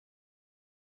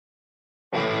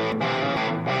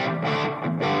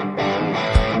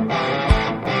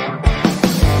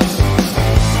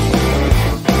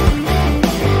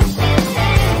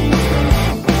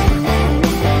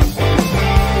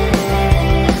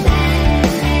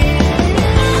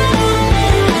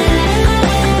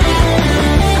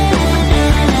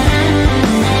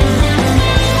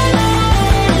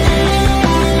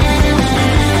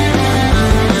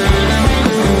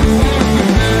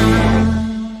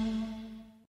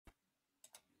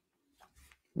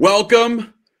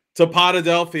Welcome to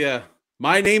Podadelphia.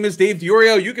 My name is Dave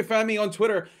Diorio. You can find me on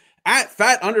Twitter at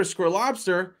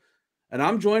 @fat_lobster. And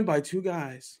I'm joined by two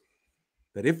guys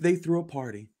that if they threw a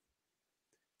party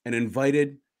and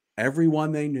invited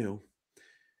everyone they knew,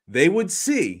 they would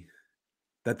see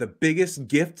that the biggest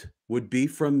gift would be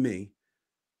from me.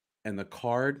 And the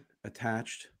card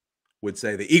attached would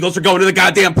say, the Eagles are going to the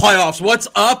goddamn playoffs. What's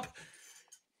up,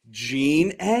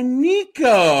 Gene and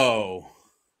Nico?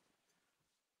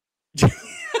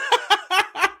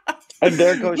 And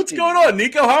there goes What's going on,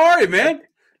 Nico? How are you, man?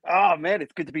 Oh, man,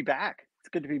 it's good to be back. It's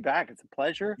good to be back. It's a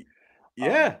pleasure.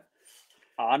 Yeah.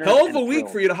 Honor. Hell of a and week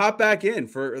thrilled. for you to hop back in,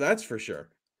 that's for sure.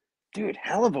 Dude,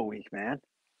 hell of a week, man.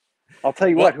 I'll tell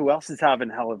you Well- what, who else is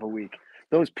having hell of a week?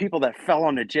 Those people that fell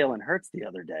on to Jalen Hurts the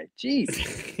other day.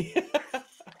 Jeez.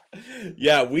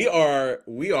 Yeah, we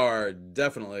are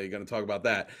definitely going to talk about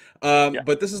that.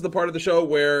 But this is the part of the show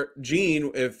where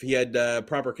Gene, if he had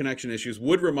proper connection issues,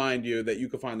 would remind you that you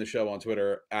can find the show on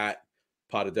Twitter at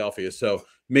Podadelphia. So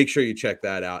make sure you check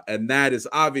that out. And that is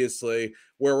obviously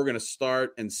where we're going to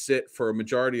start and sit for a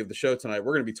majority of the show tonight.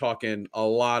 We're going to be talking a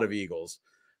lot of Eagles.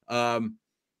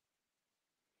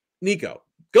 Nico,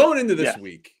 going into this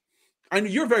week, I know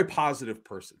you're a very positive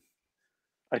person.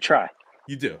 I try.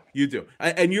 You do.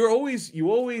 And you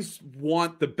always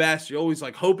want the best. You're always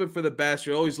like hoping for the best.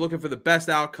 You're always looking for the best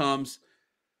outcomes.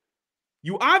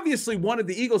 You obviously wanted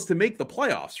the Eagles to make the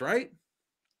playoffs, right?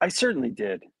 I certainly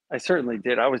did. I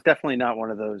was definitely not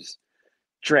one of those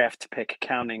draft pick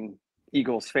counting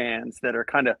Eagles fans that are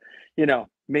kind of,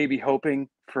 maybe hoping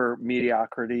for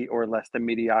mediocrity or less than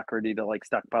mediocrity to like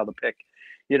stockpile the pick,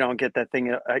 and get that thing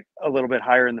a little bit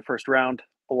higher in the first round,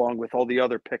 along with all the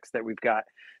other picks that we've got.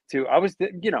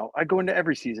 I go into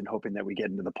every season hoping that we get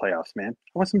into the playoffs, man.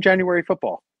 I want some January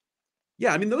football.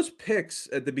 Yeah, I mean those picks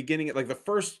at the beginning, at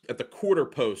the quarter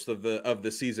post of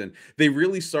the season, they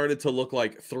really started to look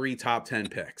like 3 top 10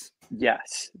 picks.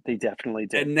 Yes, they definitely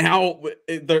did. And now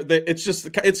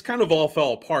it's kind of all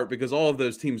fell apart because all of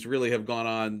those teams really have gone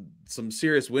on some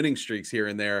serious winning streaks here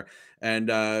and there. And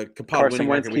Carson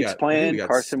Wentz keeps playing.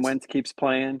 Carson Wentz keeps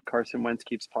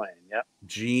playing. Yep.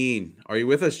 Gene, are you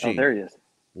with us, Gene? Oh, there he is.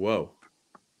 Whoa.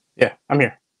 Yeah, I'm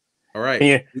here. All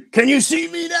right. Can you see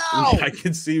me now? I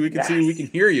can see. We can see. We can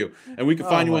hear you, and we can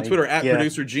find you on Twitter at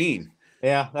producer Gene.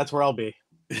 Yeah, that's where I'll be.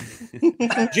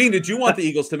 Gene, did you want the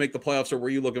Eagles to make the playoffs, or were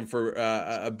you looking for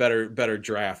a better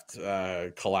draft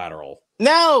collateral?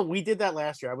 No, we did that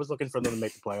last year. I was looking for them to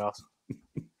make the playoffs.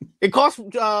 It cost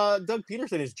Doug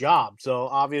Peterson his job, so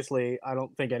obviously I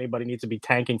don't think anybody needs to be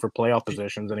tanking for playoff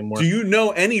positions anymore. Do you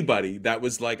know anybody that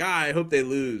was like, I hope they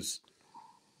lose?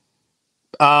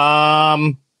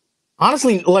 Honestly,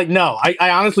 no. I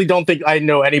honestly don't think I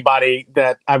know anybody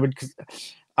that I would.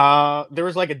 There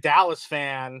was like a Dallas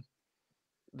fan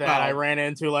that I ran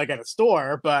into at a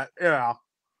store, but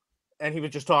and he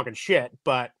was just talking shit.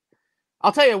 But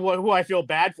I'll tell you who I feel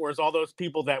bad for is all those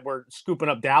people that were scooping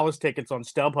up Dallas tickets on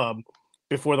StubHub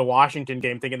before the Washington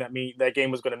game, thinking that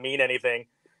game was going to mean anything.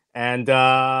 And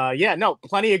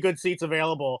plenty of good seats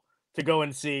available to go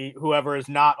and see whoever is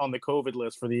not on the COVID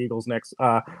list for the Eagles next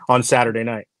on Saturday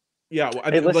night. Yeah, well,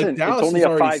 hey, listen, Dallas it's only has a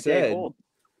already 5-day said. hold.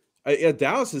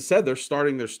 Dallas has said they're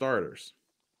starting their starters.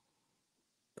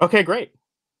 Okay, great.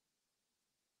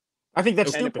 I think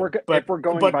that's stupid. If we're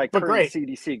going by current great.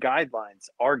 CDC guidelines,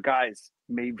 our guys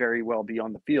may very well be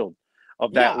on the field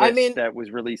of that list that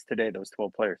was released today. Those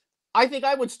 12 players. I think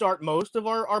I would start most of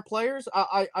our players.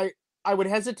 I would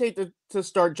hesitate to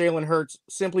start Jalen Hurts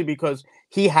simply because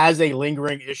he has a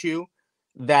lingering issue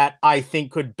that I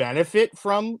think could benefit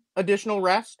from additional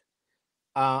rest.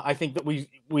 I think that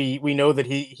we know that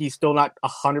he's still not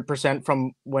 100%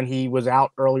 from when he was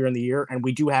out earlier in the year, and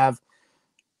we do have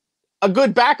a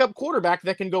good backup quarterback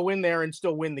that can go in there and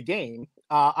still win the game.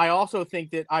 I also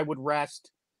think that I would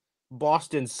rest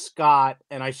Boston Scott,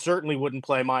 and I certainly wouldn't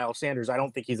play Miles Sanders. I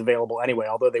don't think he's available anyway,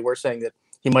 although they were saying that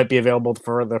he might be available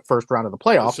for the first round of the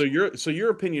playoffs. So your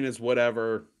opinion is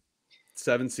whatever,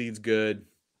 7 seeds good.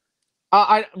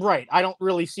 I don't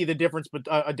really see the difference, but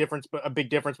a big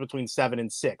difference between 7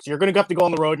 and 6. You're going to have to go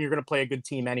on the road, and you're going to play a good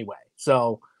team anyway.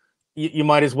 So you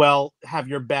might as well have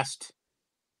your best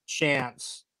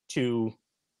chance to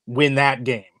win that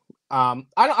game. I'm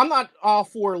not all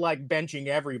for benching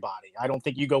everybody. I don't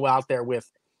think you go out there with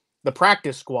the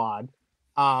practice squad.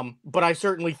 But I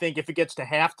certainly think if it gets to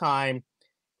halftime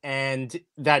and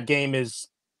that game is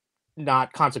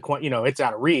not consequent, it's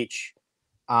out of reach.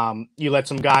 You let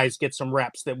some guys get some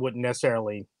reps that wouldn't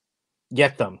necessarily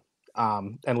get them,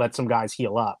 and let some guys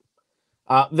heal up.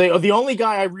 The only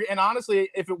guy and honestly,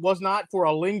 if it was not for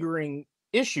a lingering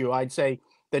issue, I'd say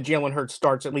that Jalen Hurts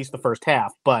starts at least the first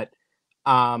half, but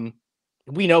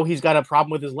we know he's got a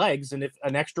problem with his legs, and if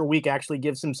an extra week actually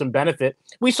gives him some benefit,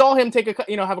 we saw him take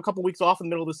have a couple weeks off in the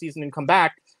middle of the season and come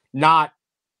back, not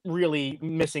really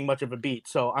missing much of a beat.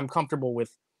 So I'm comfortable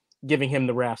with giving him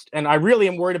the rest, and I really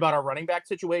am worried about our running back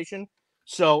situation.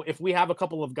 So if we have a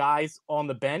couple of guys on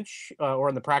the bench or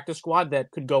in the practice squad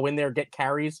that could go in there, get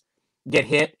carries, get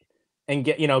hit, and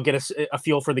get a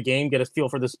feel for the game, get a feel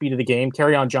for the speed of the game.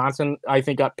 Kerryon Johnson, I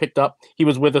think, got picked up. He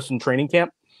was with us in training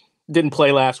camp. Didn't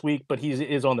play last week, but he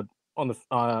is on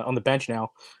the bench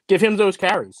now. Give him those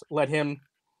carries. Let him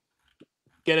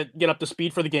get up to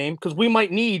speed for the game, because we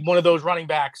might need one of those running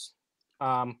backs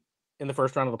in the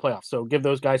first round of the playoffs. So give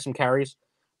those guys some carries.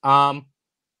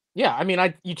 Yeah, I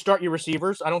mean, you'd start your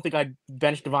receivers. I don't think I'd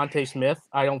bench Devontae Smith.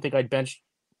 I don't think I'd bench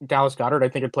Dallas Goedert. I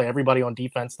think I'd play everybody on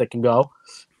defense that can go.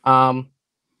 And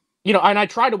I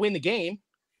try to win the game,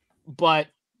 but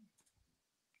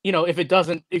if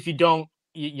you don't,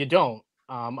 you don't.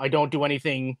 I don't do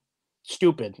anything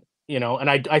stupid, and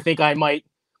I think I might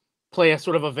play a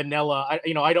sort of a vanilla.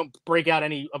 I don't break out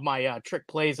any of my trick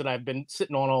plays that I've been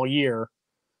sitting on all year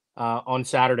on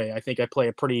Saturday. I think I play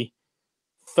a pretty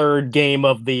third game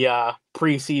of the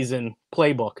preseason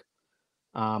playbook.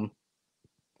 A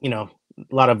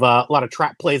lot of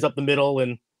trap plays up the middle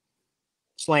and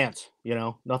slants.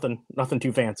 Nothing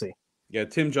too fancy. Yeah,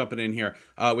 Tim jumping in here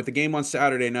with the game on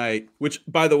Saturday night, which,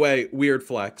 by the way, weird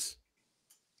flex.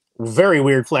 Very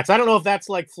weird flex. I don't know if that's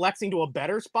like flexing to a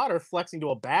better spot or flexing to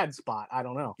a bad spot. I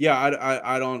don't know. Yeah,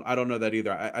 I don't know that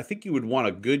either. I think you would want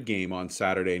a good game on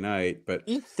Saturday night, but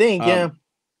you think, yeah.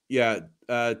 Yeah,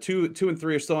 2 and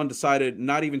 3 are still undecided.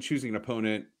 Not even choosing an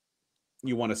opponent.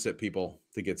 You want to sit people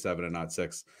to get 7 and not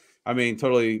 6. I mean,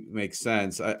 totally makes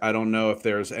sense. I don't know if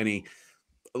there's any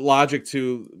logic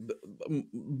to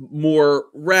more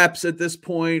reps at this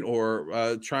point,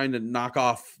 or trying to knock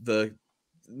off the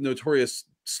notorious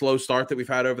slow start that we've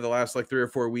had over the last 3 or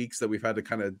 4 weeks that we've had to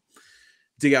kind of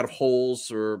dig out of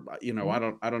holes, or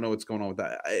I don't know what's going on with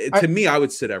that. To me, I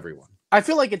would sit everyone. I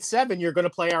feel like at 7 you're going to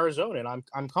play Arizona, and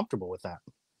I'm comfortable with that.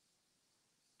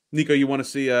 Nico, you want to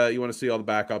see all the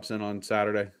backups in on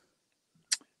Saturday?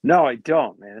 No, I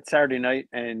don't, man. It's Saturday night,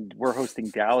 and we're hosting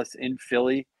Dallas in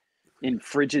Philly in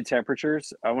frigid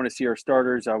temperatures. I want to see our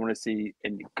starters. I want to see a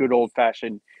good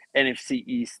old-fashioned NFC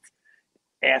East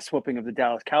ass whooping of the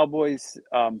Dallas Cowboys.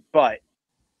 But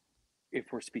if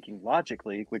we're speaking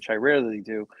logically, which I rarely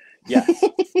do, yes.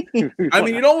 I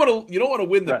mean, you don't want to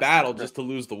win the battle just to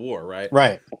lose the war, right?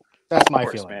 Right. That's my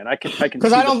feeling. Man. I can see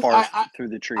the forest through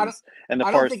the trees, and the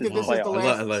forest is the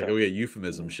playoffs. We had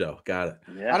euphemism show. Got it.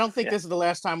 Yeah, I don't think this is the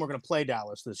last time we're going to play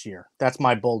Dallas this year. That's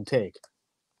my bold take.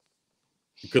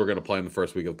 We're going to play in the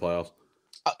first week of the playoffs.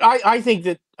 I think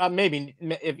that maybe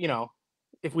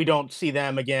if we don't see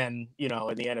them again, in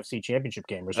the NFC Championship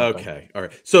game or something. Okay, all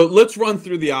right. So let's run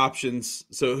through the options.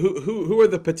 So who are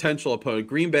the potential opponents?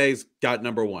 Green Bay's got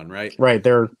number 1, right? Right,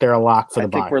 they're a lock for the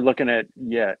bye. I think we're looking at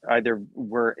either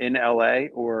we're in LA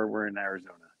or we're in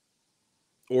Arizona,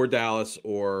 or Dallas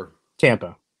or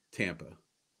Tampa.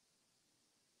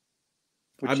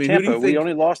 Which Tampa, we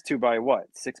only lost to by what,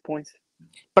 6 points?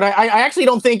 But I actually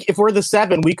don't think if we're the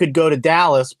 7, we could go to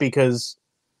Dallas, because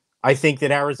I think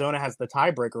that Arizona has the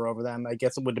tiebreaker over them. I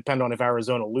guess it would depend on if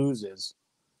Arizona loses.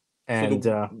 And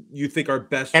you think our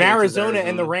best and Arizona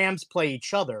and the Rams play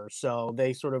each other, so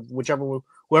they sort of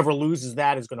whoever loses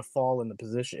that is going to fall in the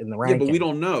position in the ranking. Yeah, but we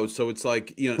don't know, so it's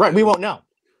like right. We won't know.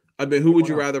 I mean, who would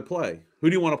you rather play? Who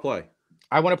do you want to play?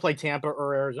 I want to play Tampa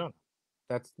or Arizona.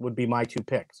 That would be my 2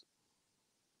 picks.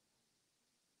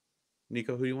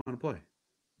 Nico, who do you want to play?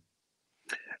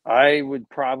 I would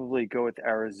probably go with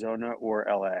Arizona or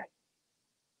LA.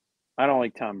 I don't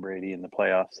like Tom Brady in the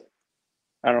playoffs.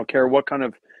 I don't care what kind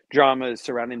of drama is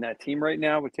surrounding that team right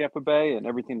now with Tampa Bay and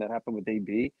everything that happened with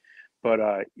AB. But,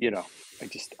 I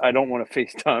don't want to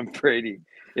face Tom Brady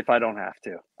if I don't have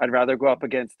to. I'd rather go up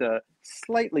against a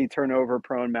slightly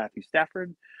turnover-prone Matthew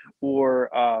Stafford or,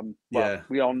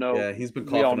 we all know. Yeah, he's been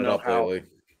coughing it up lately.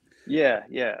 Yeah,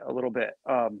 a little bit.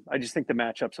 I just think the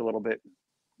matchup's a little bit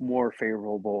more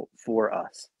favorable for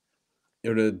us.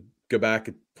 You want to go back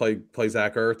and play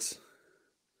Zach Ertz?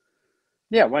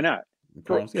 Yeah, why not?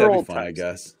 For old fun, I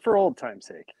guess. For old time's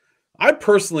sake. I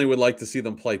personally would like to see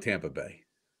them play Tampa Bay.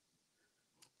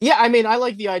 Yeah, I mean, I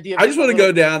like the idea. I just want to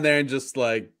go down there and just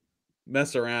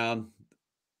mess around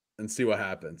and see what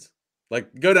happens.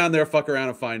 Go down there, fuck around,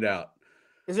 and find out.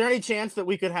 Is there any chance that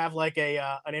we could have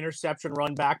an interception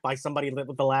run back by somebody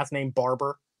with the last name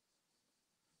Barber?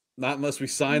 Not unless we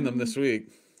sign them this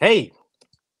week. Hey.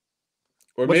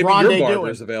 Or maybe your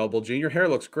barber's available, Gene. Your hair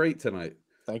looks great tonight.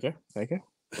 Thank you.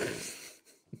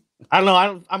 I don't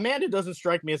know. Amanda doesn't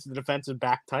strike me as the defensive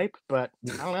back type, but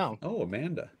I don't know. Oh,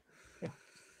 Amanda. Yeah.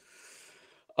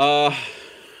 All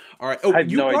right. Oh, I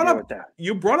have no idea what that.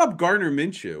 You brought up Gardner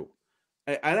Minshew.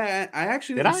 I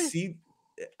actually Did didn't I? see.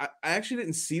 I actually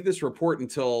didn't see this report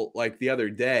until like the other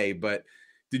day. But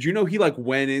did you know he like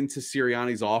went into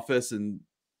Sirianni's office and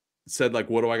said like,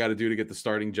 "What do I got to do to get the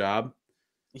starting job?"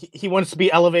 He wants to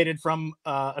be elevated from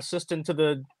assistant to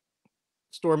the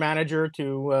store manager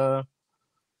to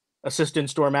assistant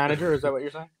store manager. Is that what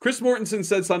you're saying? Chris Mortensen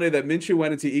said Sunday that Minshew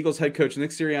went into Eagles head coach Nick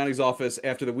Sirianni's office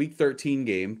after the Week 13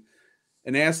 game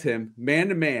and asked him man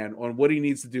to man on what he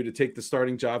needs to do to take the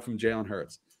starting job from Jalen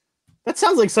Hurts. That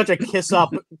sounds like such a kiss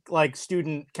up, like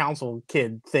student council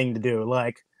kid thing to do.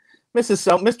 Like, Mr.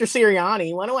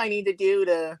 Sirianni, what do I need to do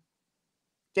to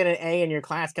get an A in your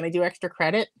class? Can I do extra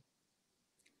credit?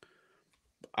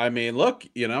 I mean, look,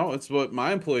 it's what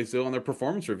my employees do on their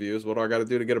performance reviews. What do I got to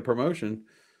do to get a promotion?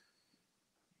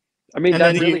 I mean,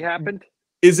 that really happened.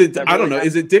 Is it? I don't know.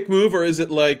 Is it dick move or is it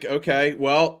like, okay,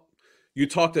 well, you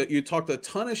talked a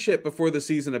ton of shit before the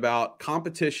season about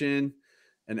competition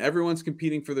and everyone's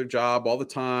competing for their job all the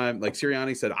time. Like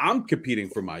Sirianni said, I'm competing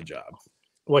for my job.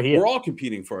 Well, we're all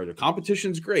competing for it.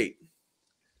 Competition's great.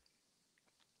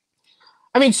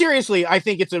 I mean, seriously, I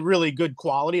think it's a really good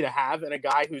quality to have in a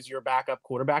guy who's your backup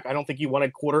quarterback. I don't think you want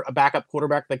a backup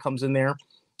quarterback that comes in there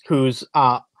whose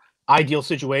ideal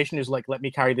situation is like, let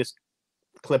me carry this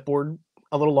clipboard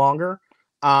a little longer.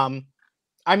 I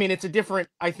mean, it's a different,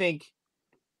 I think,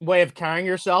 way of carrying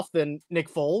yourself than Nick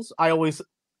Foles. I always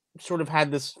sort of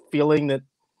had this feeling that,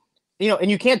 and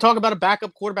you can't talk about a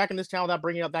backup quarterback in this town without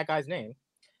bringing up that guy's name.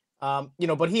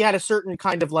 But he had a certain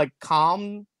kind of like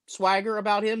calm swagger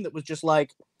about him that was just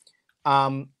like,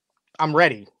 I'm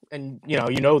ready. And,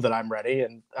 that I'm ready.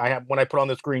 And when I put on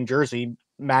this green jersey,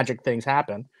 magic things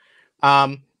happen.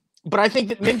 But I think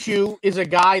that Minshew is a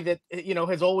guy that,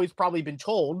 has always probably been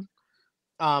told,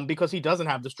 because he doesn't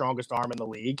have the strongest arm in the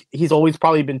league. He's always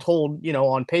probably been told,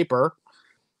 on paper,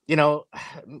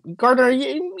 Gardner,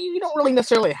 you don't really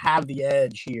necessarily have the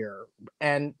edge here.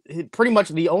 And pretty much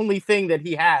the only thing that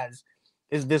he has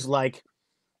is this like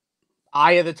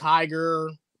eye of the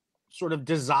tiger sort of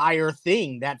desire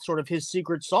thing. That's sort of his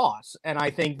secret sauce. And I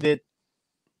think that,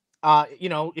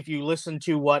 if you listen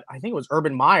to what I think it was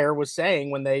Urban Meyer was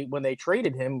saying when they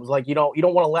traded him, was like, you don't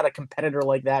want to let a competitor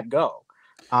like that go.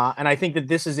 And I think that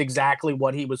this is exactly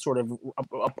what he was sort of,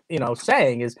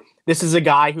 saying is this is a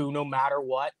guy who, no matter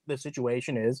what the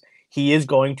situation is, he is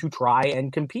going to try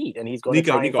and compete, and he's going to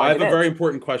try. Nico, I have a very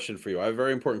important question for you.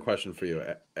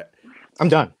 I'm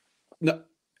done. No,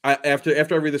 after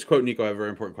I read this quote, Nico, I have a very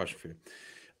important question for you.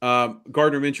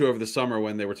 Gardner Minshew over the summer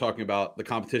when they were talking about the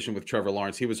competition with Trevor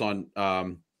Lawrence, he was on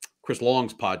Chris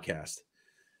Long's podcast.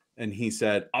 And he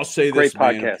said, I'll say this,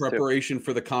 man, in preparation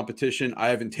for the competition, I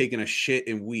haven't taken a shit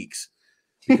in weeks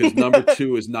because number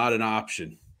 2 is not an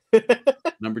option.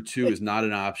 Number 2 is not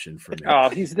an option for me. Oh,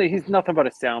 he's nothing but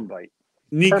a soundbite.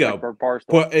 Nico,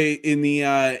 in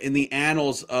the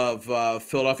annals of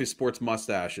Philadelphia sports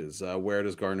mustaches, where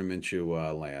does Gardner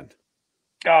Minshew land?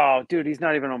 Oh, dude, he's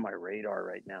not even on my radar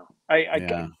right now.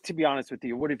 To be honest with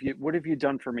you, what have you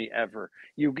done for me ever?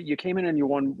 You came in and you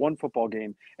won one football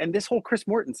game, and this whole Chris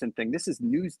Mortensen thing, this is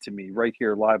news to me right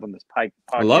here live on this podcast.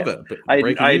 I love it.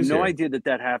 I had no idea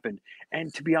that happened.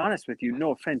 And to be honest with you,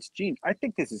 no offense, Gene, I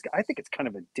think it's kind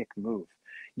of a dick move.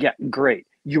 Yeah, great.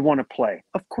 You want to play.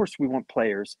 Of course we want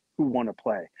players who want to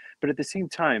play. But at the same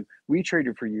time, we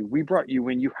traded for you. We brought you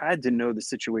in. You had to know the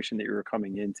situation that you were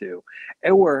coming into.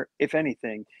 Or, if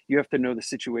anything, you have to know the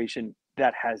situation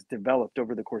that has developed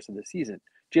over the course of the season.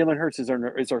 Jalen Hurts is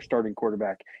our starting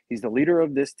quarterback. He's the leader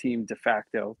of this team de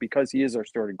facto because he is our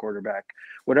starting quarterback.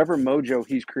 Whatever mojo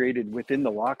he's created within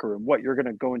the locker room, you're going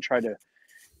to go and try to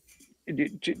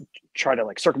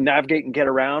like circumnavigate and get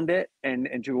around it and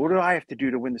do what do I have to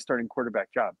do to win the starting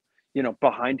quarterback job?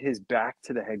 Behind his back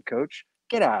to the head coach.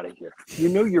 Get out of here. You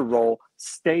know your role.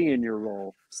 Stay in your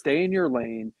role. Stay in your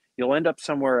lane. You'll end up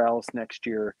somewhere else next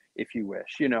year if you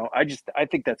wish. I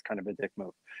think that's kind of a dick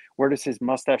move. Where does his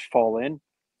mustache fall in?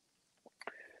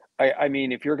 I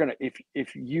mean, if you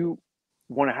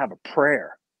want to have a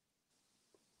prayer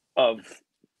of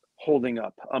holding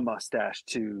up a mustache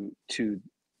to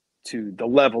the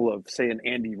level of, say, an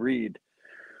Andy Reid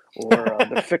or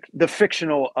the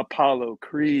fictional Apollo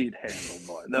Creed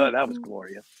handlebar. No, that was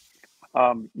glorious.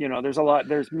 There's a lot.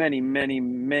 There's many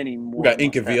more. We got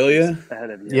Incaviglia ahead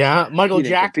of you. Yeah, Michael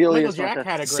Jack had a great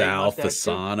Sal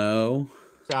Fasano.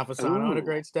 Sal Fasano had a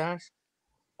great stash.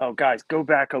 Oh, guys, go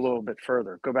back a little bit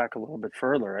further.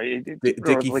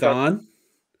 Dickie Thon.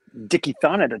 Dickie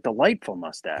Thon had a delightful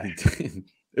mustache.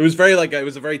 It was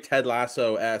a very Ted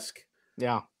Lasso-esque.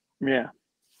 Yeah. Yeah.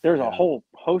 There's Yeah. a whole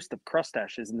host of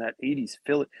crustaches in that 80s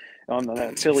Philly on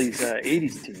the Phillies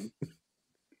 80s team.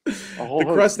 A whole The host.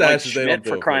 Mike crustaches, they don't Schmidt, for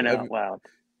do it crying for me. out loud.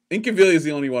 Incaviglia is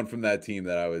the only one from that team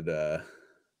that I would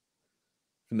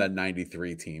from that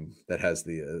 93 team that has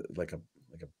the like a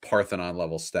Parthenon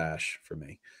level stash for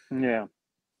me. Yeah.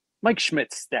 Mike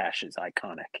Schmidt's stash is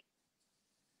iconic.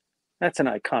 That's an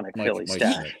iconic Philly Mike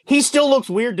stash. Schmidt. He still looks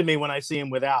weird to me when I see him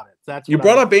without it. That's You what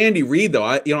brought I- up Andy Reid though.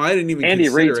 I didn't even Andy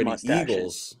consider Reid's any mustaches.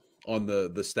 Eagles on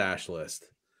the stash list.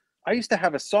 I used to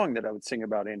have a song that I would sing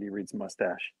about Andy Reid's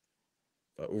mustache.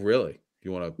 Really? Do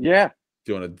you want Yeah.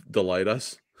 to delight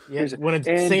us? Yeah, want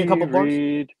to sing a couple bars?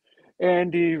 Reid,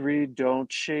 Andy Reid,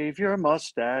 don't shave your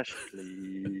mustache,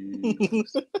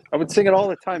 please. I would sing it all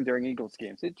the time during Eagles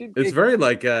games. It's very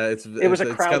like it's was a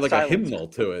it's crowd got like a silencer. hymnal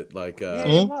to it. Like yeah,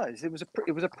 it was. It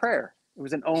was a prayer. It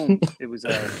was an ohm. It was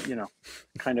a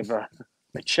kind of a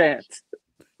chant.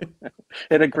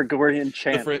 And a Gregorian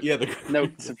chant. the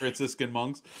Notes. the Franciscan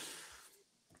monks.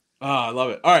 I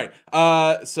love it. All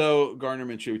right. So Gardner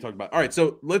Minshew we talked about. All right,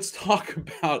 so let's talk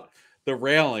about the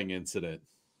railing incident.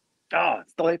 Oh,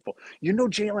 it's delightful.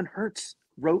 Jalen Hurts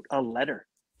wrote a letter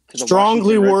to the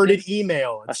strongly Washington worded Redskins.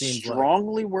 email. It A seems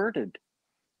strongly worded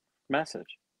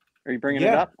message. Are you bringing it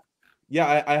Yeah. up?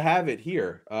 Yeah, I have it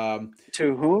here.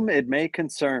 To whom it may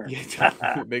concern.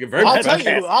 Yeah, make it very I'll professional.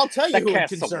 tell you. I'll tell you That who it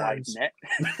casts a wide concerns. net.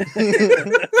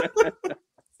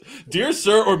 Dear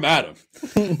sir or madam.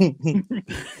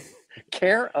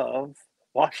 Care of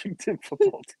Washington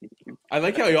football team. I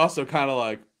like how he also kind of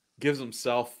like gives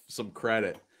himself some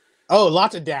credit. Oh,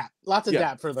 lots of dap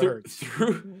for the through,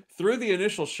 Hurts. through the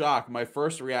initial shock, my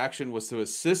first reaction was to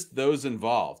assist those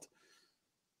involved.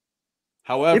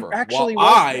 However, while actually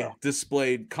was, I though.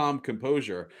 displayed calm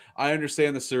composure, I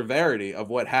understand the severity of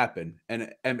what happened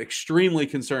and am extremely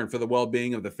concerned for the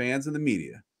well-being of the fans and the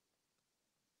media.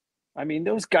 I mean,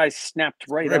 those guys snapped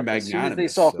right Very up as soon as they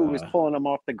magnanimous, saw who was pulling them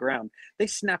off the ground. They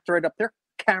snapped right up. Their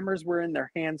cameras were in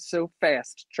their hands so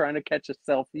fast, trying to catch a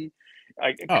selfie.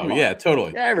 Come on. Yeah,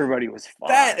 totally. Everybody was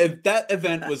fine. That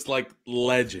event was like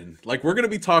legend. Like we're gonna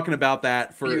be talking about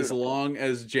that for as Beautiful. long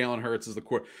as Jalen Hurts is the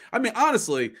core. I mean,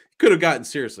 honestly, could have gotten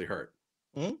seriously hurt.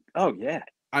 Oh yeah.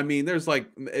 I mean, there's like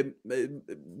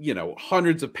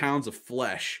hundreds of pounds of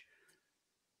flesh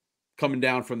coming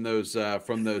down from those Fat,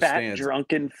 stands.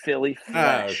 drunken Philly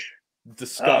flesh.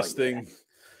 Disgusting,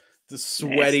 just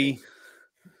sweaty,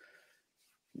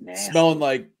 Nasty. smelling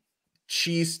like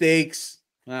cheesesteaks.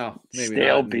 Well, maybe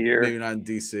Stale not, beer. maybe not in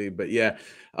DC, but yeah.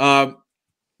 Well,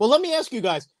 let me ask you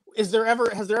guys: has there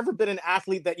ever been an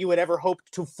athlete that you had ever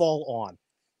hoped to fall on?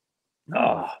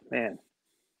 Oh man,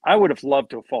 I would have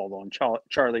loved to have fallen on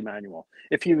Charlie Manuel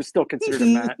if he was still considered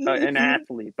an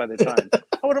athlete by the time.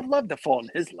 I would have loved to fall in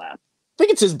his lap. I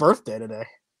think it's his birthday today.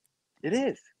 It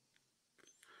is.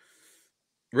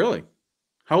 Really?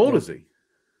 How old is he?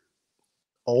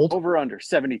 Old? Over under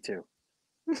 72.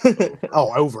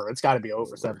 Oh, over. It's got to be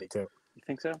over 72. You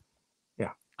think so?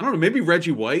 I don't know. Maybe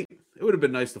Reggie White. It would have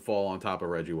been nice to fall on top of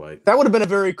Reggie White. That would have been a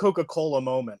very Coca-Cola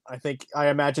moment. I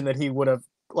imagine that he would have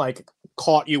like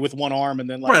caught you with one arm and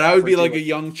then like Right, I would be offered like you a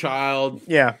young child.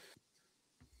 Yeah,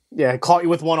 caught you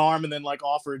with one arm and then like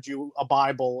offered you a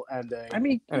Bible and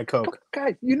a Coke.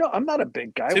 Guys, I'm not a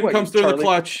big guy. Tim comes through the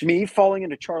clutch. Me falling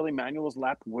into Charlie Manuel's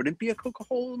lap wouldn't be a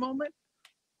Coca-Cola moment.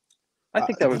 I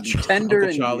think that would be tender Uncle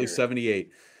and Charlie dear.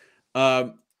 78.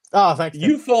 Oh, thanks.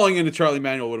 You falling into Charlie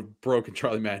Manuel would have broken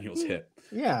Charlie Manuel's hip.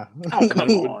 Yeah. Oh, come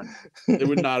on. It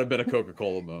would not have been a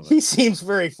Coca-Cola moment. He seems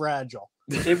very fragile.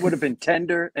 It would have been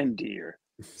tender and dear.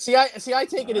 See, I take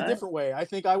it a Alright. different way. I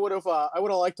think I would have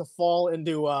liked to fall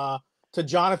into to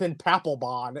Jonathan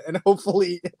Papelbon and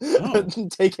hopefully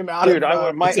take him out. Dude,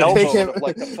 my elbow take him- would have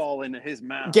liked to fall into his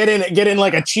mouth. get in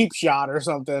like a cheap shot or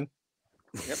something.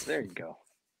 Yep, there you go.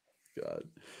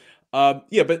 God.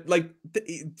 Yeah, but like,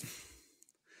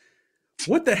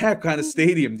 what the heck kind of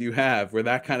stadium do you have where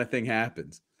that kind of thing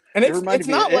happens? And It it's reminded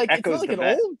me- not it like it's echoes not like the an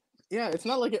vet. old. Yeah, it's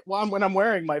not like it when I'm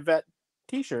wearing my vet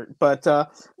T-shirt. But I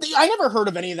never heard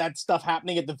of any of that stuff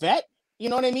happening at the vet. You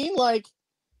know what I mean? Like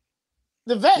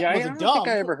the vet Yeah, was I a don't dump, think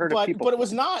I ever heard of but people but it was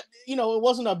falling. not. It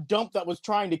wasn't a dump that was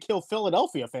trying to kill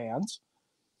Philadelphia fans,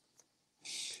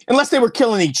 unless they were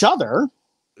killing each other.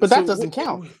 But that doesn't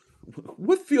count.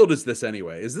 What field is this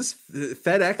anyway? Is this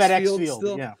FedEx, FedEx field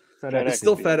still? yeah. It's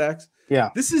still field. FedEx. Yeah.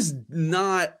 This is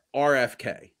not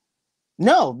RFK.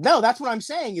 No, that's what I'm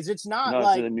saying. Is it's not No,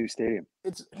 like it's a new stadium.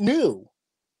 it's new.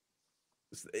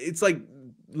 It's like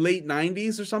late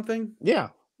 90s or something. Yeah.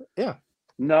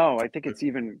 No, I think it's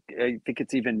even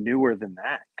newer than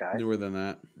that, guys. Newer than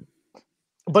that.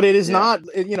 But it is Yeah. not,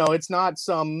 it's not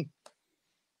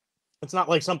it's not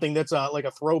like something that's like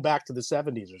a throwback to the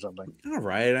 70s or something. All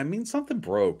right. I mean, something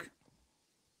broke.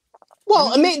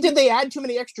 Well, I mean, did they add too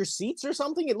many extra seats or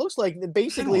something? It looks like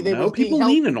basically they were people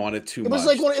leaning on it too much. It was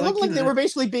like it looked like they were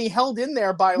basically being held in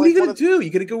there by. What are you gonna do? You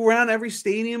gonna go around every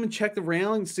stadium and check the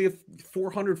railing, see if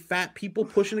 400 fat people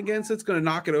pushing against it's gonna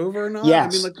knock it over or not?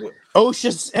 Yes. I mean, like what?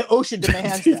 OSHA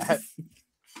demands that.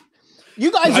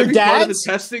 You guys are Part of dads.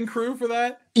 the testing crew for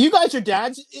that. You guys are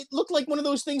dads. It looked like one of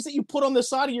those things that you put on the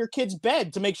side of your kid's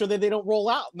bed to make sure that they don't roll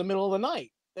out in the middle of the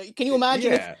night. Can you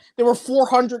imagine if there were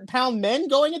 400-pound men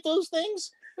going at those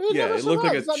things? It looked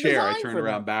like a chair I turned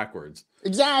around backwards.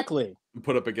 Exactly. And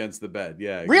put up against the bed.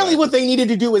 Yeah. Exactly. Really, what they needed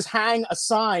to do was hang a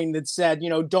sign that said,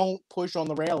 don't push on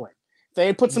the railing. If they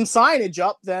had put some signage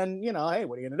up, then, hey,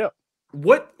 what are you going to do?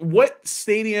 What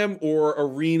stadium or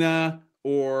arena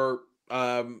or,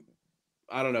 I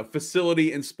don't know,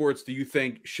 facility in sports do you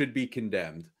think should be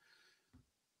condemned?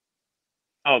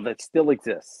 Oh, that still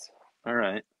exists. All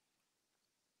right.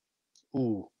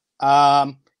 Ooh.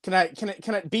 Can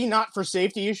it be not for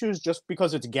safety issues just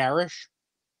because it's garish?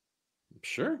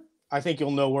 Sure. I think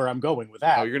you'll know where I'm going with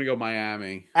that. Oh, you're gonna go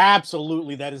Miami.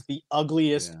 Absolutely. That is the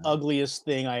ugliest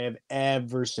thing I have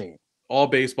ever seen. All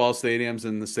baseball stadiums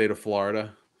in the state of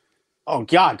Florida. Oh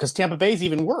God, because Tampa Bay is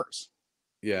even worse.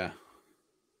 Yeah.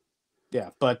 Yeah,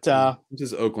 but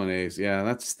just Oakland A's. Yeah,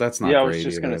 that's not great. I was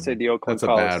just gonna say the Oakland that's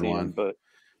Coliseum, a bad one. But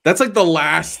that's like the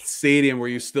last stadium where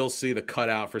you still see the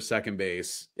cutout for second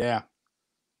base. Yeah.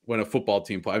 When a football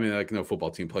team play, I mean, like no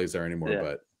football team plays there anymore,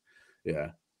 but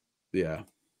yeah.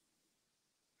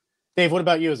 Dave, what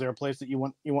about you? Is there a place that you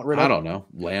want rid of? I don't know.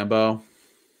 Lambeau.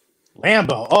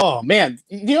 Oh man,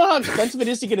 you know how expensive it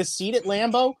is to get a seat at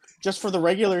Lambeau just for the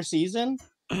regular season?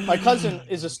 My cousin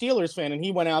is a Steelers fan, and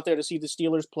he went out there to see the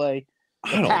Steelers play.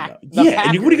 I don't know.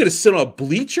 Yeah, and what are you going to sit on a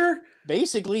bleacher?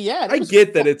 Basically, yeah. I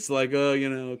get that it's like,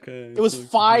 okay. It was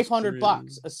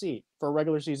 $500 a seat for a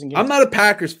regular season game. I'm not a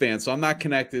Packers fan, so I'm not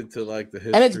connected to like the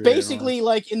history. And it's basically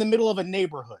like in the middle of a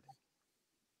neighborhood.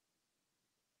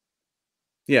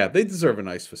 Yeah, they deserve a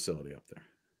nice facility up there.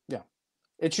 Yeah.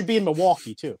 It should be in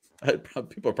Milwaukee, too.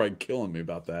 People are probably killing me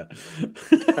about that.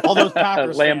 All those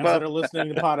Packers fans that are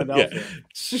listening to Philadelphia. Yeah.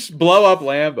 Just blow up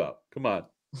Lambeau. Come on.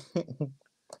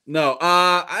 No,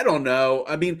 I don't know.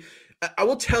 I mean, I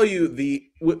will tell you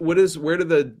where do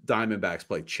the Diamondbacks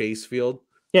play? Chase Field?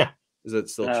 Yeah. Is it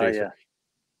still Chase? Yeah.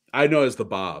 I know it's the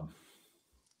Bob.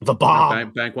 The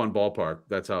Bob. Bank One Ballpark.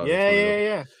 That's how.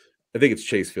 Yeah. I think it's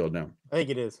Chase Field now. I think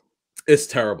it is. It's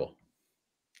terrible.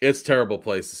 It's a terrible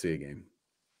place to see a game.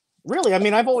 Really? I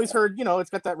mean, I've always heard, it's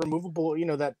got that removable,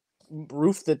 that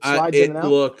roof that slides in and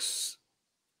out.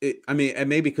 I mean, and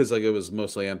maybe because like it was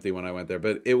mostly empty when I went there,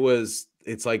 but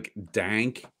it's like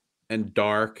dank and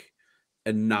dark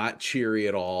and not cheery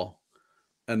at all.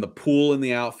 And the pool in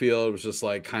the outfield was just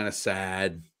like kind of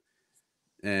sad.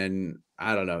 And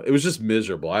I don't know. It was just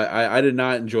miserable. I did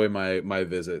not enjoy my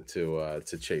visit to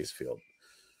Chase Field.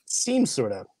 Seems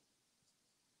sort of.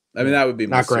 I mean, that would be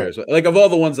not serious. Like of all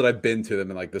the ones that I've been to them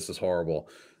and like this is horrible,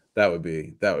 that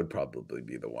would probably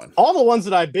be the one. All the ones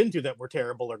that I've been to that were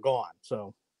terrible are gone.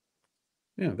 So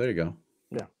yeah, there you go.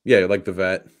 Yeah, like the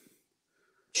Vet.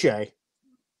 Shea.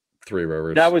 Three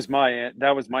Rivers. That was my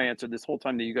answer. This whole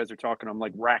time that you guys are talking, I'm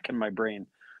like racking my brain.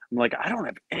 I'm like, I don't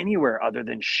have anywhere other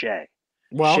than Shea.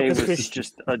 Well, Shea was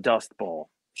just a dust bowl.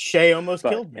 Shea almost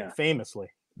killed me, famously.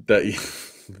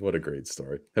 What a great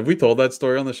story. Have we told that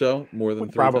story on the show more than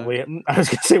probably times? I was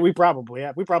gonna say we probably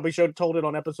have. We probably told it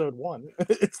on episode 1.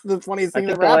 It's the funniest thing I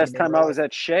think that the happened. last time I was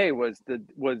at Shea was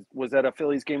at a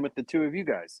Phillies game with the two of you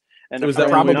guys. And it was that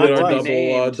when we did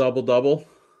our double.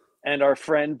 And our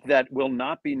friend that will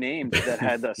not be named that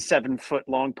had a 7-foot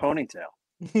long ponytail.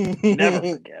 Never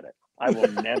forget it. I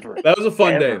will never. That was a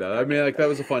fun day, though. I mean, like that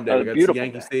was a fun day. We got to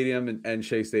Yankee day. Stadium and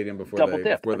Shea Stadium before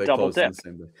they closed on the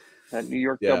same day. That New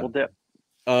York double dip.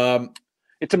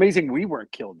 It's amazing we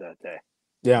weren't killed that day.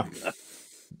 Yeah.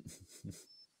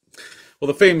 Well,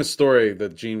 the famous story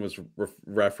that Gene was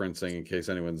referencing, in case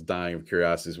anyone's dying of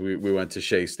curiosity, is we went to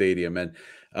Shea Stadium and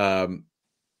 7th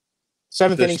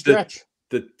inning stretch.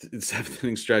 The 7th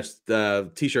inning stretch,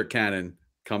 the T-shirt cannon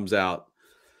comes out.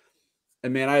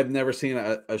 And man, I have never seen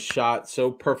a shot so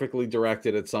perfectly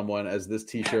directed at someone as this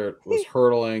T-shirt was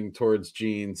hurtling towards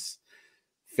Gene's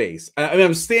face. I mean,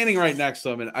 I'm standing right next to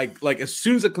him, and I like as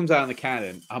soon as it comes out in the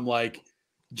cannon, I'm like,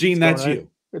 Gene, that's you.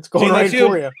 It's going Gene, right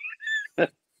for you.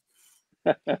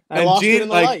 I lost Gene, it in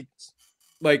the lights.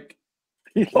 Like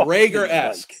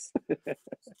Rager-esque,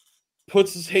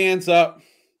 puts his hands up,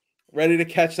 ready to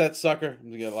catch that sucker. I'm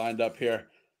gonna get lined up here,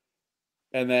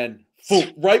 and then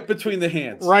boom, right between the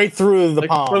hands, Right through the like,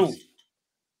 palms. boom.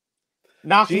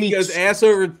 Knocked Gene me. goes ass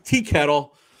over tea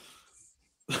kettle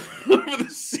over the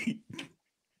seat,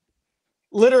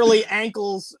 Literally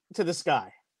ankles to the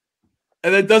sky.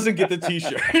 and then doesn't get the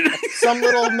T-shirt. Some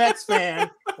little Mets fan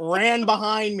ran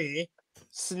behind me,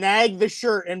 snagged the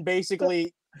shirt, and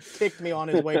basically kicked me on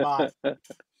his way by.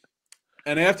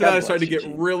 And after God that, I started to bless get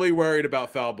you, Gene. really worried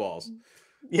about foul balls.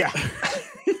 Yeah.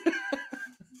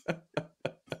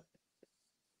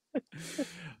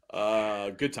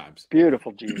 Good times.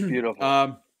 Beautiful, Gene. Beautiful.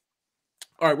 All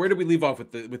right, where did we leave off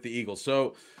with the Eagles?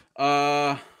 So,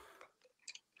 oh,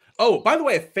 by the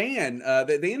way, a fan.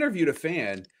 They interviewed a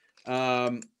fan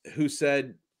who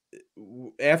said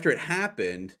after it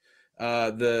happened,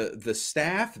 the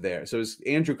staff there. So it was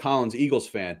Andrew Collins, Eagles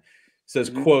fan, says,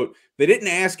 "quote They didn't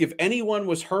ask if anyone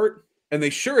was hurt, and they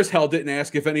sure as hell didn't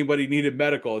ask if anybody needed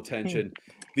medical attention.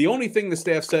 The only thing the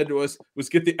staff said to us was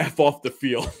get the F off the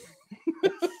field."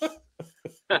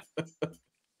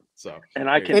 So, and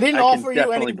I They can. didn't I can offer you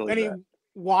definitely believe any that.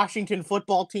 Washington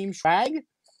football team swag?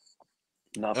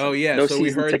 Nothing. oh yeah, No so we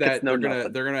season heard tickets, that no they're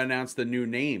nothing. gonna announce the new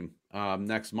name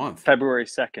next month. February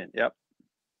 2nd. Yep.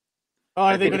 Oh,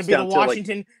 are I they think going to it's be the down to, like-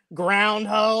 Washington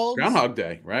Groundhogs? Groundhog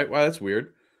Day, right? Wow, that's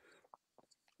weird.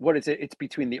 What is it? It's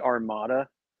between the Armada.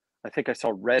 I think I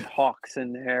saw Red Hawks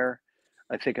in there.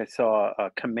 I think I saw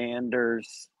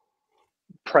Commanders,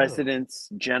 Presidents,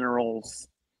 Generals.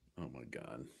 Oh my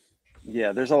god.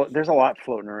 Yeah, there's a lot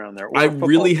floating around there. Or I a football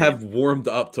really team. have warmed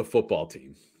up to football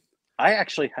team. I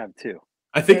actually have too.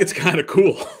 I think it's kind of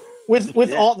cool. With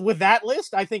Yeah. with that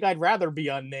list, I think I'd rather be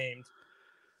unnamed.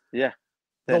 Yeah.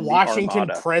 The Than Washington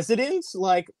Armada. Presidents,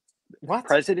 like what?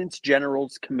 Presidents,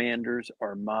 Generals, Commanders,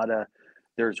 Armada.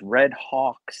 There's Red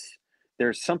Hawks.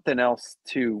 There's something else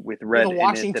too with red in it that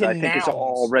Washington I think is Nouns.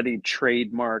 already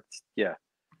trademarked. Yeah.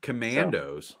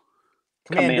 Commandos.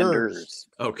 Commanders.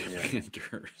 Oh, commanders.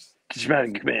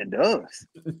 Commandos.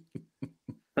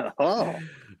 Oh.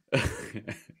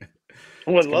 It's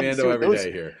Would love to see commando what every those,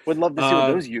 day here. would love to see what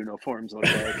those uniforms look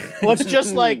like. Well, it's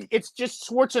just like it's just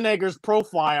Schwarzenegger's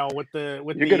profile with the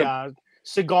You're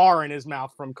cigar in his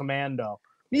mouth from Commando.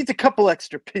 Needs a couple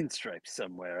extra pinstripes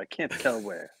somewhere. I can't tell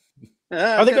where.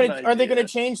 Are they gonna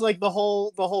change like the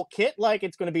whole kit? Like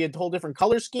it's gonna be a whole different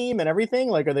color scheme and everything?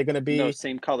 Like are they gonna be No,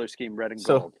 same color scheme, red and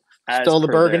So, gold. As still the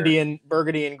per burgundy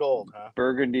their- and gold? Huh?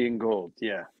 burgundy and gold.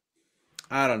 Yeah.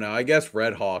 I don't know. I guess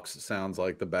Red Hawks sounds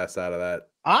like the best out of that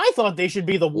I thought they should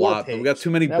be the war lot. But pigs. we got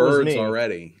too many That was birds me.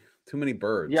 already. Too many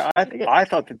birds. Yeah, I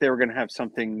thought that they were going to have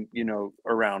something,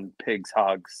 around pigs,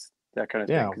 hogs, that kind of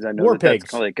thing. Yeah, Because I know war that that's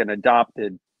pigs. kind of like an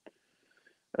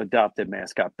adopted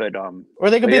mascot. But Or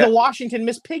they could But be yeah. the Washington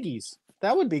Miss Piggies.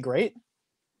 That would be great.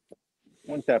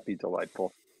 wouldn't that be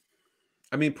delightful?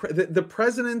 I mean, the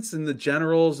presidents and the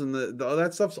generals and the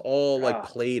that stuff's all like Ah.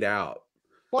 played out.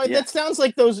 Well, Yeah. that sounds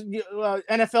like those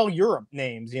NFL Europe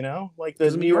names, like the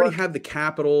Because I mean, New you already York. have the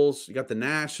Capitals, you got the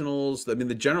Nationals. I mean,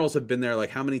 the Generals have been there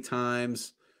like how many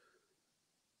times?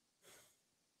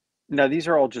 No, these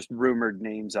are all just rumored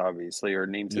names, obviously, or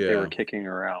names that they Yeah. were kicking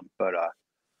around. But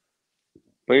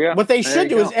yeah, What they there should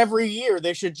you do go. is every year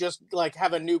they should just like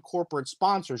have a new corporate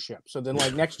sponsorship. So then,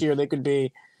 like next year, they could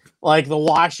be like the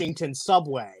Washington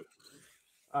Subway,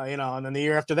 and then the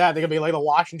year after that, they could be like the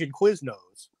Washington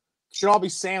Quiznos. Should all be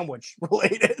sandwich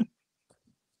related.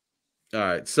 All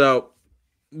right. So,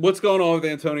 what's going on with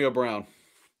Antonio Brown?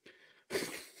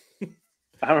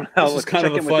 I don't know. This is Let's kind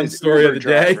of check the in with fun his story of Uber the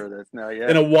day. driver that's now, yeah.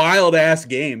 In a wild ass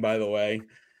game, by the way.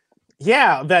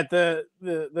 Yeah, that the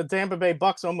Tampa Bay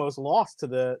Bucks almost lost to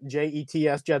the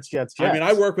Jets. I mean,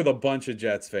 I work with a bunch of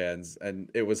Jets fans, and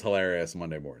it was hilarious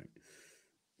Monday morning.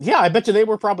 Yeah, I bet you they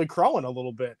were probably crowing a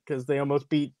little bit because they almost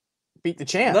beat the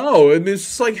champ. No, I mean, it's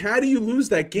just like, how do you lose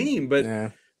that game? But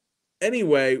Yeah.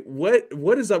 anyway,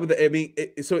 what is up with it? I mean,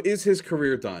 so is his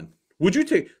career done? Would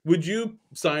you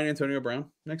sign Antonio Brown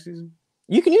next season?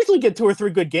 You can usually get 2 or 3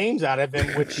 good games out of him,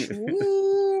 which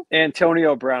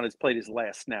Antonio Brown has played his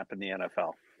last snap in the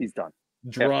NFL. He's done.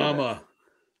 Drama.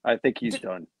 I think he's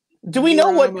done. do we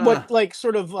know what Drama. like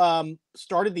sort of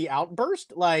started the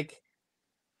outburst? Like,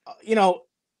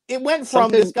 it went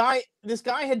from this guy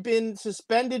had been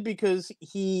suspended because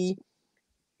he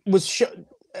was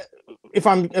if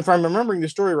I'm remembering the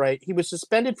story right, he was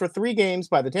suspended for 3 games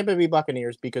by the Tampa Bay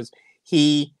Buccaneers because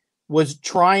he was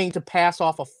trying to pass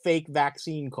off a fake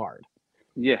vaccine card.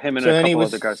 Yeah, him and So a then he couple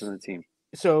was- other guys on the team.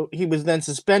 So he was then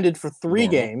suspended for 3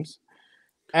 Normal. games,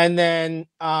 and then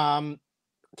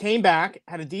came back,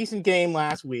 had a decent game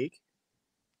last week,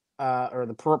 or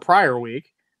the prior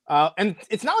week, And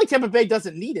it's not like Tampa Bay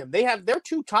doesn't need him. They have their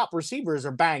 2 top receivers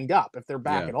are banged up if they're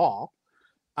back at all.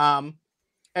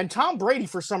 And Tom Brady,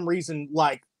 for some reason,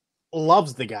 like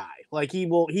loves the guy. Like he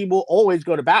will always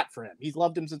go to bat for him. He's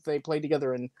loved him since they played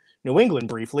together in New England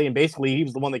briefly, and basically he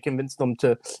was the one that convinced them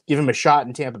to give him a shot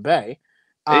in Tampa Bay.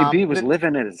 AB was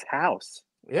living at his house.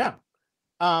 Yeah.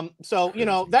 So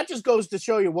that just goes to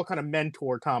show you what kind of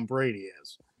mentor Tom Brady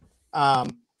is.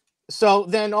 So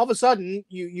then all of a sudden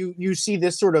you see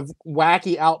this sort of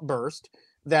wacky outburst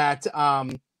that I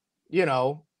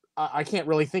can't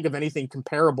really think of anything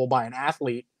comparable by an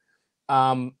athlete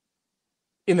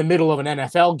in the middle of an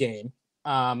NFL game.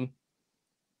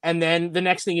 And then the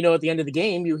next thing you know, at the end of the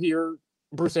game, you hear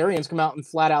Bruce Arians come out and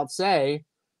flat out say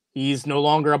he's no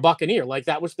longer a Buccaneer. Like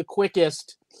that was the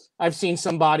quickest I've seen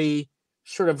somebody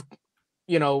sort of,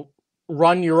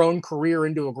 run your own career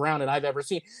into a ground that I've ever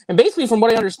seen. And basically, from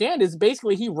what I understand, is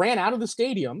basically he ran out of the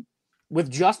stadium with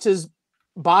just his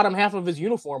bottom half of his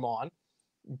uniform on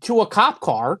to a cop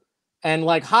car and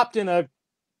like hopped in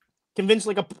convinced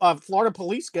like a Florida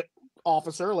police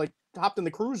officer, like hopped in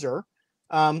the cruiser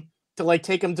to like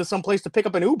take him to some place to pick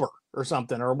up an Uber or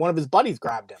something, or one of his buddies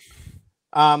grabbed him.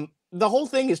 The whole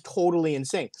thing is totally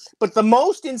insane. But the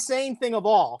most insane thing of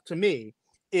all to me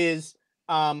is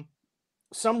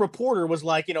some reporter was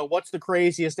like, what's the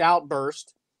craziest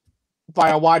outburst by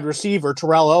a wide receiver,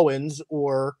 Terrell Owens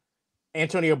or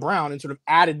Antonio Brown, and sort of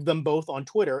added them both on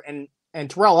Twitter. And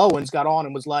Terrell Owens got on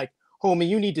and was like, homie,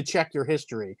 you need to check your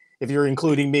history if you're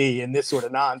including me in this sort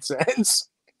of nonsense.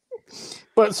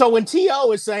 But so when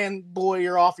T.O. is saying, boy,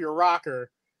 you're off your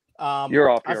rocker. You're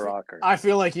off your rocker. I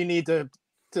feel like you need to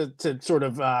sort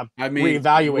of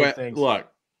reevaluate things. Look,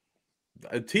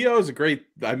 T.O. is a great,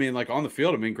 like on the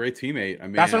field, great teammate.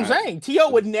 That's what I'm saying. T.O.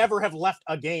 would never have left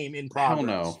a game in progress. Hell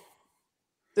no.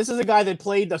 This is a guy that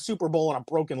played the Super Bowl on a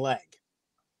broken leg.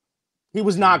 He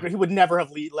was not. He would never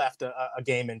have left a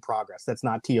game in progress. That's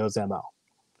not T.O.'s MO.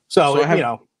 So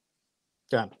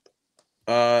done.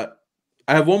 I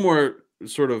have one more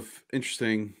sort of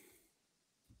interesting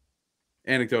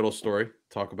anecdotal story to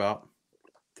talk about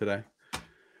today.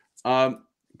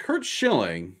 Curt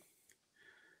Schilling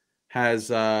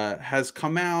has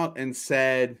come out and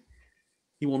said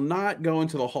he will not go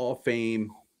into the Hall of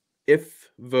Fame if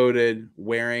voted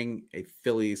wearing a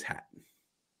Phillies hat.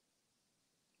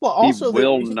 Well, also he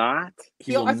will not.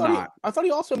 I thought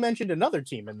he also mentioned another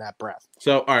team in that breath.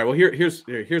 So, all right. Well, here's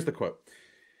the quote.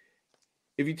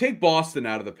 If you take Boston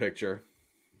out of the picture,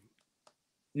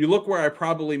 you look where I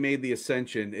probably made the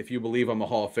ascension. If you believe I'm a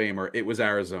Hall of Famer, it was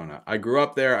Arizona. I grew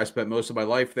up there. I spent most of my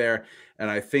life there. And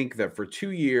I think that for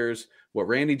 2 years, what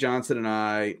Randy Johnson and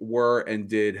I were and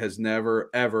did has never,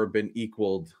 ever been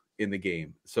equaled in the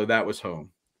game. So that was home.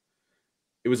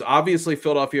 It was obviously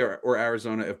Philadelphia or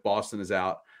Arizona if Boston is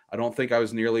out. I don't think I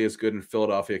was nearly as good in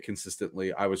Philadelphia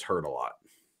consistently. I was hurt a lot.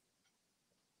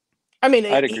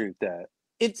 I'd agree with that.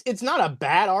 It's not a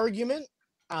bad argument.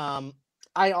 I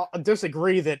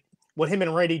disagree that what him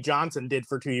and Randy Johnson did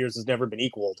for 2 years has never been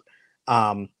equaled.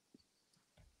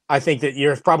 I think that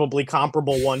you're probably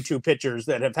comparable 1-2 pitchers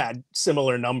that have had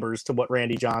similar numbers to what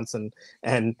Randy Johnson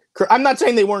and I'm not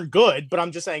saying they weren't good, but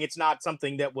I'm just saying it's not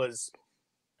something that was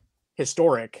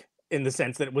historic in the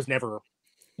sense that it was never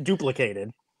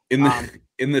duplicated.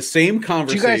 In the same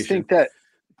conversation.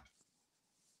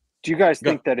 Do you guys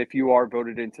think that if you are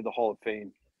voted into the Hall of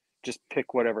Fame, just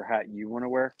pick whatever hat you want to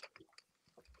wear?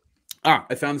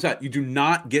 I found this out. You do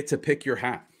not get to pick your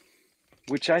hat.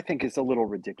 Which I think is a little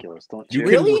ridiculous, don't you? You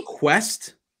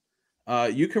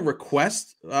can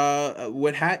request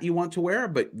what hat you want to wear,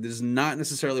 but this is not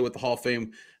necessarily what the Hall of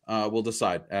Fame will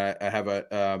decide. I have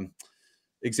a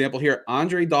example here.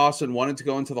 Andre Dawson wanted to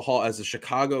go into the Hall as a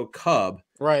Chicago Cub.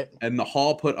 Right. And the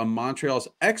Hall put a Montreal's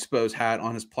Expos hat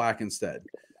on his plaque instead.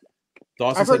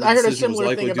 Dawson said the decision was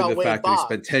likely due to the fact that he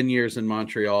spent 10 years in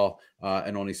Montreal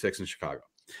and only 6 in Chicago.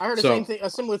 I heard a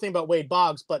similar thing about Wade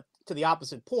Boggs, but to the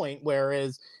opposite point,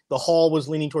 whereas the Hall was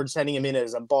leaning towards sending him in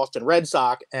as a Boston Red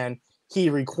Sox, and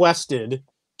he requested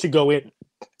to go in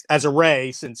as a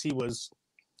Ray since he was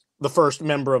the first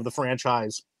member of the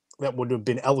franchise that would have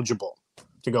been eligible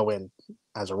to go in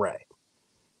as a Ray.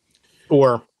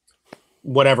 Or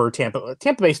whatever Tampa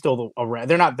Bay's still a Ray.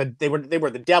 They're not they were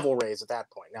the Devil Rays at that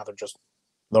point. Now they're just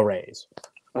the Rays.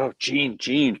 Oh, Gene,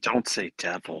 don't say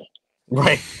devil.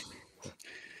 Right.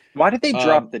 Why did they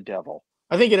drop the devil?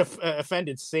 I think it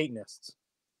offended Satanists.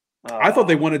 I thought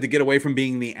they wanted to get away from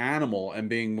being the animal and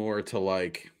being more to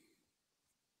like.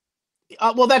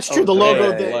 Well, that's true. The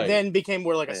logo then became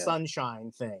more like a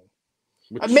sunshine thing.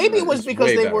 Maybe it was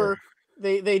because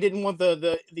they didn't want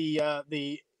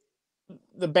the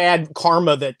bad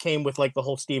karma that came with like the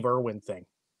whole Steve Irwin thing.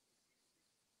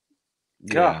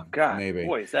 Yeah, God, maybe.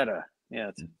 boy, is that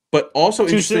it's But also Too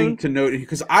interesting soon? to note,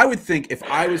 because I would think if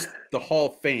I was the Hall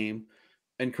of Fame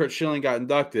and Curt Schilling got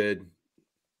inducted,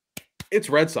 it's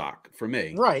Red Sox for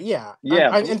me. Right? Yeah.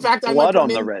 yeah. In fact, I might blood put on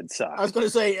him the in. Red Sox. I was going to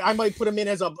say I might put him in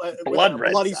as with Blood a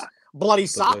Red Sox. bloody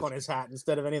sock Red on his hat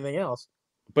instead of anything else.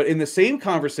 But in the same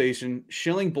conversation,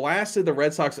 Schilling blasted the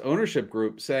Red Sox ownership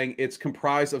group, saying it's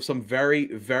comprised of some very,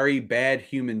 very bad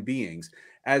human beings.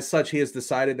 As such, he has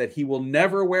decided that he will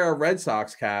never wear a Red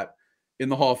Sox cap in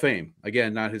the Hall of Fame.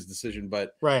 Again, not his decision,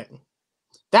 but Right.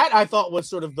 That I thought was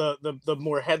sort of the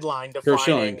more headline Curt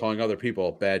Schilling defining. calling other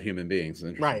people bad human beings.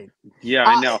 Right. Yeah,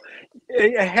 I know.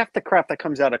 Half the crap that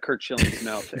comes out of Curt Schilling's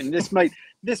mouth, and this might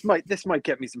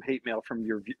get me some hate mail from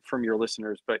your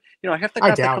listeners, but half the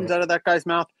crap that comes out of that guy's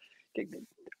mouth.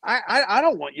 I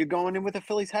don't want you going in with a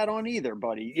Phillies hat on either,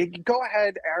 buddy. You go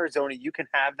ahead, Arizona. You can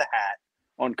have the hat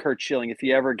on Curt Schilling if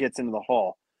he ever gets into the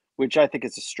Hall, which I think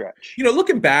is a stretch.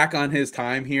 Looking back on his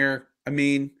time here, I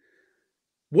mean,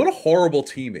 what a horrible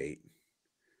teammate.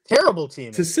 Terrible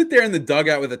teammate. To sit there in the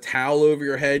dugout with a towel over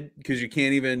your head because you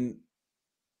can't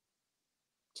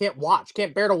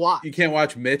bear to watch. You can't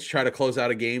watch Mitch try to close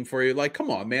out a game for you. Like, come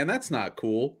on, man, that's not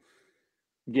cool.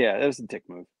 Yeah, that was a dick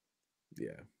move.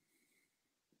 Yeah.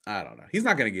 I don't know. He's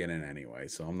not going to get in anyway,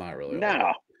 so I'm not really.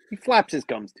 No, he flaps his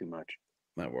gums too much.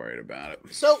 Not worried about it.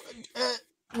 So,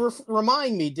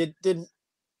 remind me, did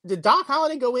Doc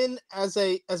Holliday go in as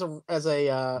a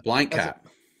blank cap?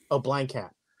 Blank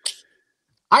cap.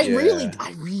 I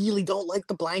really don't like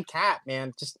the blank cap,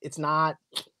 man. Just it's not.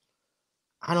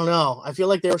 I don't know. I feel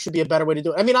like there should be a better way to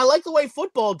do it. I mean, I like the way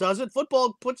football does it.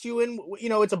 Football puts you in.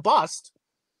 It's a bust.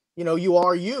 You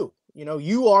are you.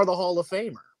 You are the Hall of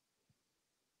Famer.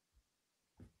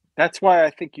 That's why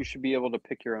I think you should be able to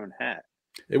pick your own hat.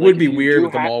 It would be weird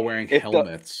with them all wearing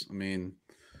helmets. I mean,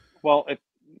 well,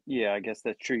 I guess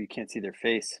that's true. You can't see their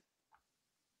face.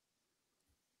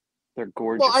 They're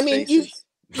gorgeous. Well, I mean, faces.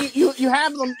 you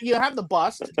have them. You have the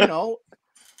bust,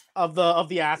 of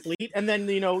the athlete, and then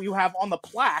you have on the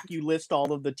plaque you list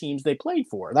all of the teams they played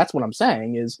for. That's what I'm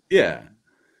saying is. Yeah.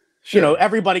 Sure.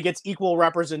 Everybody gets equal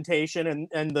representation,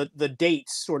 and the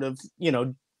dates sort of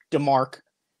demark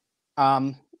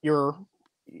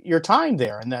your time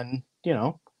there, and then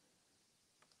Yeah.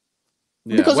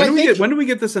 Because when do we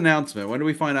get this announcement? When do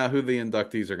we find out who the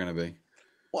inductees are going to be?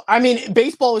 Well, I mean,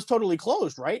 baseball is totally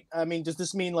closed, right? I mean, does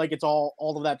this mean like it's all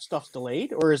of that stuff's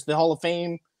delayed, or is the Hall of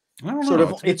Fame sort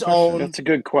of its own? That's a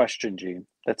good question, Gene.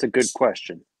 That's a good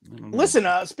question. Listen,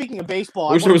 speaking of baseball,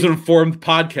 I wish there was an informed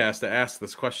podcast to ask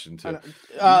this question to.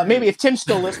 Maybe if Tim's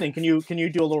still listening, can you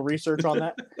do a little research on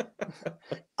that?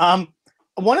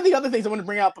 One of the other things I want to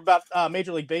bring up about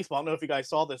Major League Baseball, I don't know if you guys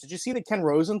saw this. Did you see that Ken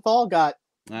Rosenthal got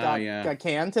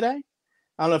canned today?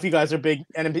 I don't know if you guys are big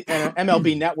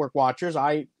MLB Network watchers.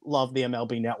 I love the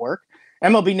MLB Network.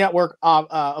 MLB Network,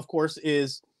 of course,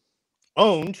 is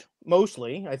owned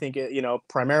mostly, I think,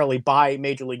 primarily by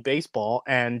Major League Baseball.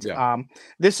 And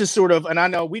this is sort of, and I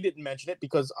know we didn't mention it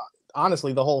because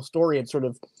honestly, the whole story had sort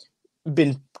of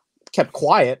been kept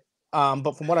quiet.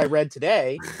 But from what I read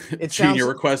today, it sounds your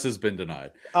request has been denied.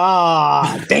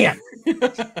 Damn.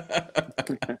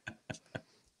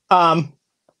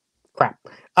 Crap.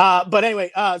 But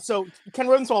anyway, so Ken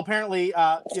Rosenthal apparently,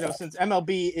 since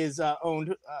MLB is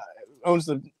owns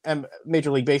the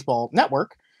Major League Baseball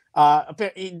network,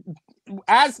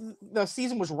 as the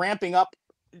season was ramping up,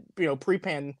 pre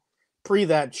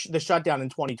the shutdown in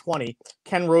 2020,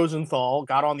 Ken Rosenthal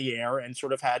got on the air and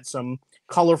sort of had some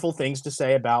colorful things to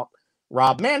say about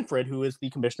Rob Manfred, who is the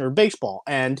commissioner of baseball,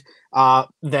 and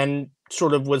then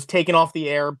sort of was taken off the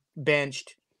air,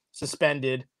 benched,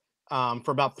 suspended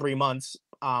for about 3 months,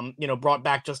 brought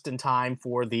back just in time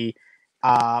for the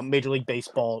Major League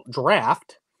Baseball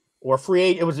draft or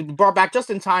it was brought back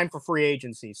just in time for free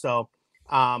agency. So,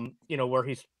 where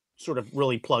he's sort of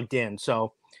really plugged in.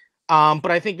 So,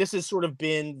 but I think this has sort of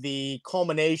been the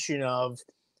culmination of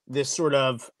this sort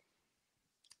of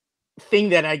thing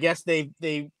that I guess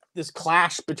this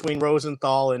clash between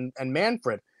Rosenthal and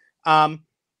Manfred. So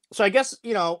I guess,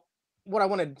 what I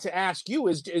wanted to ask you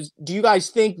is do you guys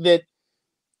think that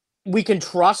we can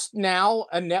trust now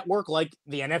a network like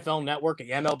the NFL network,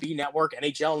 the MLB network,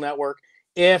 NHL network,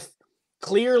 if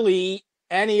clearly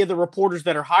any of the reporters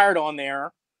that are hired on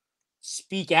there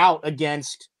speak out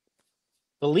against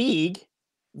the league,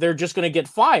 they're just going to get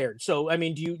fired? So, I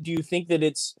mean, do you think that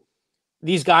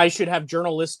these guys should have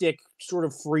journalistic sort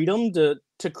of freedom to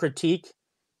critique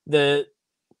the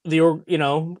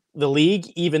league,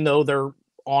 even though they're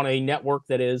on a network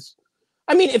that is,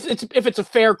 I mean, if it's a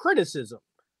fair criticism,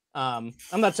 I'm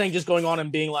not saying just going on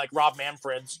and being like Rob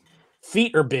Manfred's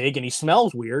feet are big and he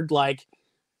smells weird. Like,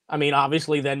 I mean,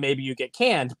 obviously, then maybe you get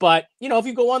canned. But if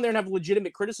you go on there and have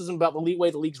legitimate criticism about the way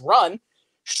the league's run,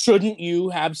 shouldn't you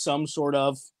have some sort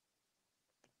of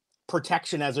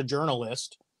protection as a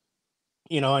journalist,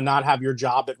 and not have your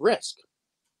job at risk?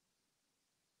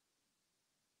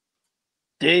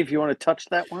 Dave, you want to touch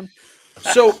that one?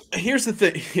 So here's the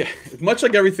thing. Yeah, much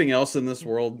like everything else in this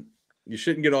world, you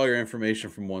shouldn't get all your information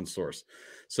from one source.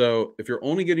 So if you're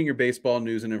only getting your baseball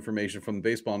news and information from the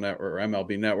Baseball Network or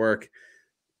MLB Network,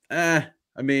 I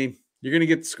mean, you're going to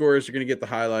get the scores, you're going to get the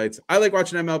highlights. I like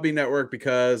watching MLB Network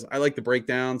because I like the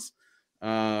breakdowns.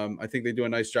 I think they do a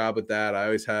nice job with that. I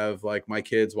always have like my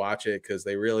kids watch it because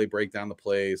they really break down the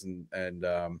plays and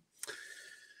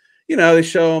they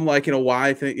show them like,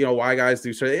 why guys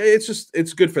do so.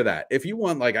 It's good for that. If you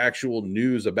want like actual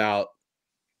news about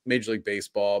Major League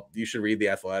Baseball, you should read The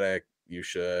Athletic. You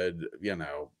should,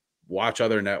 watch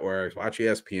other networks, watch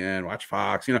ESPN, watch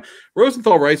Fox.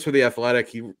 Rosenthal writes for The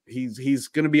Athletic. He's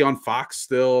going to be on Fox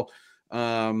still.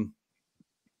 I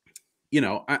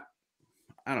don't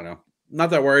know. Not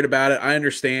that worried about it. I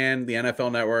understand the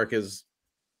NFL Network is,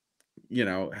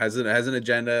 has an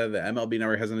agenda. The MLB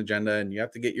Network has an agenda, and you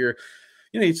have to get your,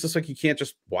 it's just like you can't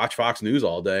just watch Fox News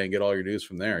all day and get all your news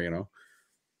from there,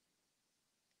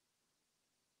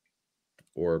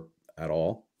 or at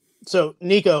all. So,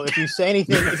 Nico, if you say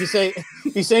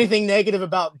anything negative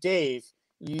about Dave,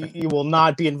 you will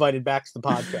not be invited back to the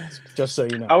podcast. Just so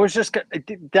you know. I was just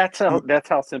that's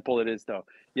how simple it is, though.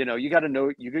 You got to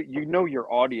know you know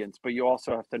your audience, but you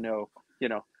also have to know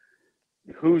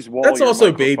whose wall. That's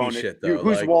also baby shit, though.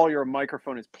 Whose wall your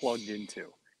microphone is plugged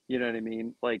into. You know what I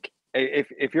mean? Like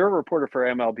if you're a reporter for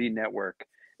MLB Network,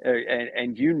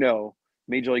 and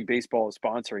Major League Baseball is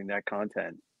sponsoring that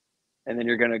content, and then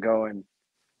you're going to go and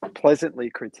pleasantly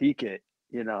critique it,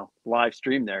 live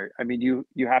stream there. I mean,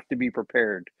 you have to be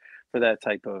prepared for that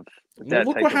type of.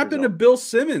 Look what happened to Bill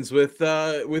Simmons with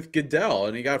Goodell,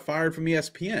 and he got fired from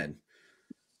ESPN.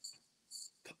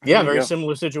 Yeah, very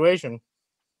similar situation.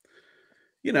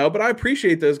 But I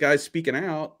appreciate those guys speaking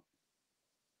out.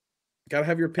 Got to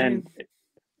have your opinion,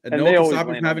 and no one can stop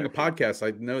you from having a podcast.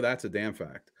 I know that's a damn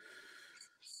fact.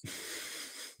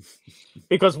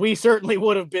 Because we certainly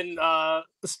would have been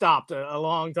stopped a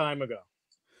long time ago.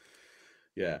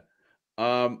 Yeah.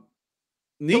 So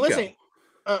Nico, listen,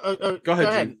 go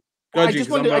ahead. Go ahead,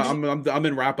 Gene, I'm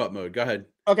in wrap up mode. Go ahead.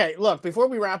 Okay, look. Before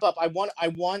we wrap up, I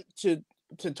want to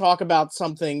talk about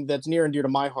something that's near and dear to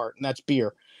my heart, and that's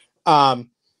beer. Troy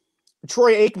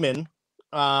Aikman,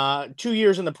 2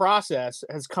 years in the process,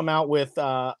 has come out with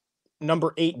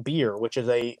number 8 beer, which is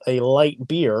a light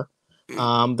beer.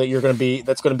 That's going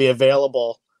to be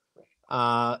available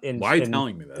Why are you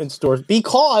telling me that? In stores?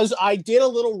 Because I did a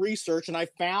little research and I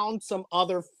found some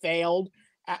other failed.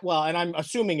 And I'm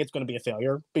assuming it's going to be a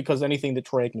failure because anything that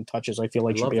Troy Aikman touches, I feel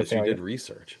like should be a failure. You did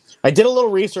research. I did a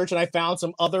little research and I found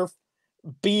some other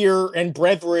beer and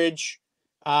beverage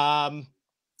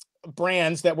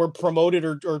brands that were promoted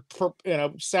or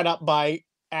set up by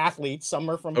athletes. Some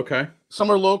are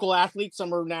local athletes,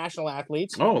 some are national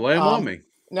athletes. Oh, lay them on me.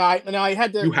 No, I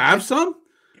had to. You have some?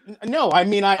 No, I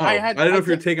mean I had. I don't know if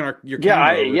you're taking your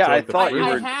camera. I thought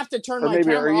I have to turn my maybe,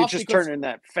 camera off. Or you off just because... turning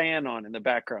that fan on in the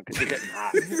background because you're getting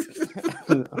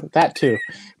hot. That too,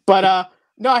 but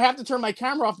no, I have to turn my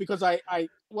camera off because I'll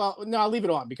leave it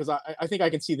on because I think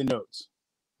I can see the notes.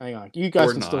 Hang on, you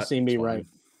guys can still see me, right?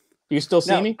 Do you still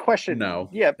see me? Question. No.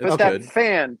 Yeah, but that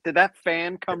fan, did that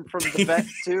fan come from the vet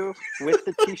too with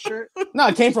the t-shirt? No,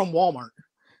 it came from Walmart.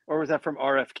 Or was that from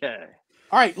RFK?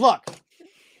 All right, look.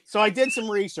 So I did some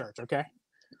research, okay?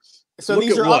 So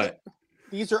these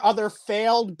are other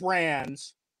failed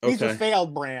brands. These are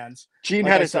failed brands. Gene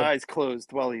had his eyes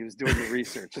closed while he was doing the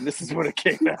research, and this is what it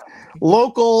came out.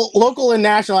 Local and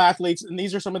national athletes, and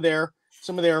these are some of their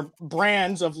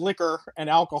brands of liquor and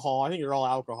alcohol. I think they're all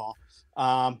alcohol.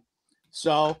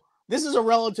 So this is a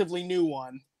relatively new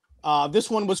one. This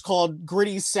one was called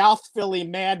Gritty's South Philly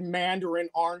Mad Mandarin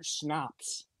Orange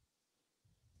Schnapps.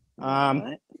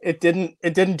 It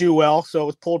didn't do well, so it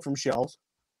was pulled from shelves.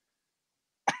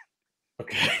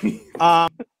 Okay.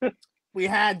 We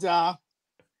had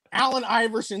Allen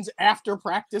Iverson's After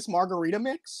Practice Margarita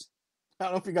Mix. I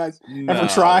don't know if you guys ever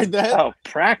tried that. Oh,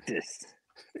 practice.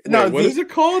 No, what is it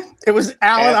called? It was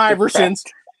Allen Iverson's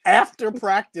After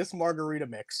Practice Margarita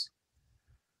Mix.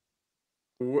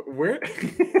 Where?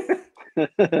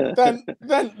 then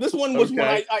this one was one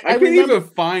I can't even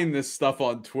find this stuff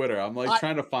on Twitter. I'm like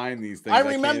trying to find these things. I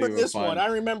remember this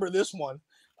one.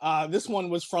 This one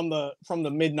was from the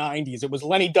mid '90s. It was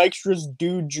Lenny Dykstra's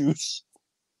Dude Juice.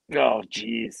 Oh,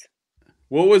 geez.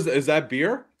 Is that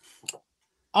beer?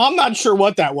 I'm not sure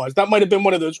what that was. That might have been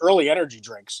one of those early energy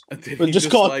drinks. It was just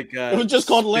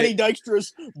called Lenny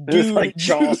Dykstra's Dude like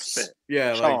Juice. spit.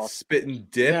 Yeah, Chaw. like spit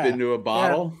and dip into a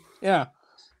bottle. Yeah.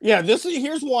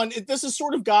 Here's one. This has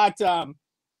sort of got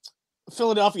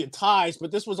Philadelphia ties,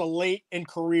 but this was a late in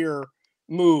career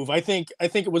move. I think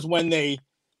it was when they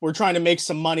were trying to make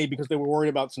some money because they were worried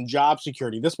about some job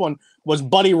security. This one was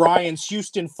Buddy Ryan's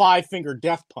Houston 5-Finger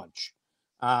Death Punch.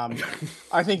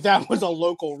 I think that was a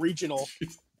local regional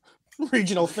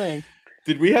thing.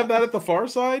 Did we have that at the Far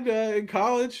Side in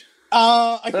college?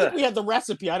 I think we had the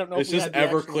recipe. I don't know. It's if we just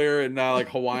had the Everclear and like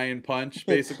Hawaiian Punch,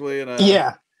 basically. And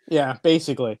yeah,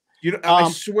 basically. You know, I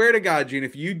swear to God, Gene,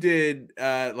 if you did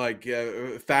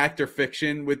fact or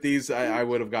fiction with these, I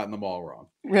would have gotten them all wrong.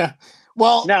 Yeah.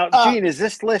 Well, now, Gene, is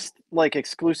this list like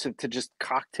exclusive to just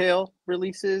cocktail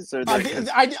releases? Or I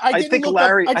think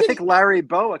Larry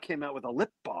Boa came out with a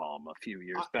lip balm a few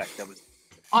years back.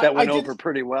 That went over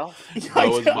pretty well. It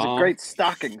was a great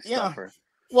stocking stuffer.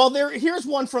 Well, here's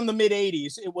one from the mid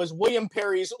 '80s. It was William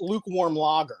Perry's Lukewarm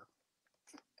Lager.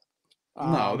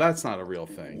 No, that's not a real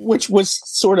thing. Which was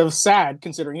sort of sad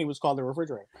considering he was called the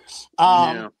refrigerator.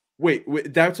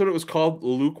 Wait, that's what it was called?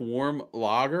 Lukewarm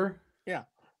Lager?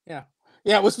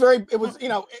 Yeah, it was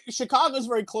Chicago's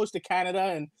very close to Canada,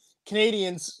 and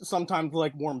Canadians sometimes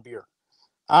like warm beer.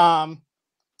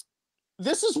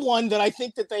 This is one that I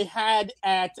think that they had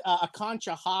at a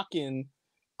Conshohocken,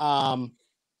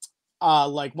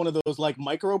 like one of those like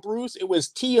microbrews. It was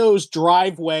T.O.'s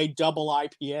Driveway Double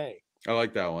IPA. I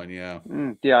like that one, yeah.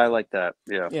 Yeah, I like that.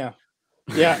 Yeah.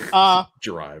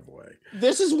 Driveway.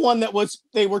 This is one that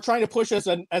they were trying to push as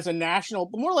a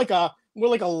national, more like a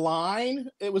line.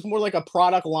 It was more like a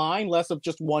product line, less of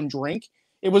just one drink.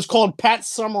 It was called Pat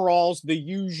Summerall's The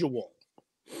Usual.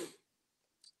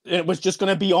 It was just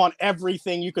going to be on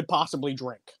everything you could possibly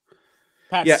drink.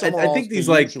 I think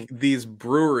these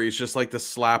breweries just like to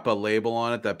slap a label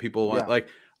on it that people want. Like,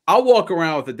 I'll walk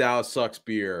around with the Dallas Sucks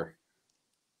beer.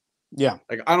 Yeah,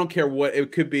 like I don't care what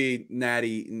it could be,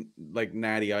 natty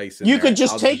ice. You could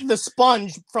just take the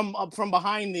sponge from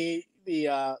behind the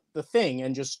thing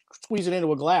and just squeeze it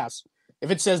into a glass.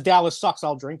 If it says Dallas Sucks,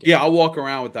 I'll drink it. Yeah, I'll walk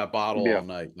around with that bottle all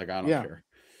night. Like I don't care.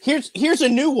 Here's a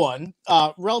new one,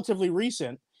 relatively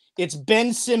recent. It's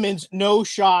Ben Simmons No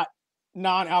Shot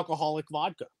non-alcoholic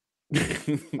vodka.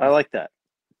 I like that.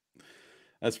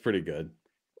 That's pretty good.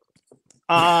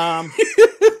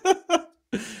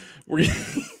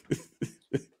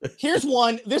 Here's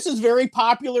one. This is very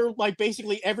popular, like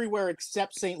basically everywhere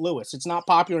except St. Louis. It's not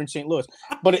popular in St. Louis,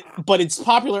 but it's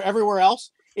popular everywhere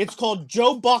else. It's called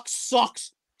Joe Buck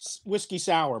Sucks Whiskey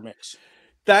Sour Mix.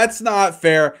 That's not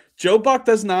fair. Joe Buck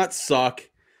does not suck.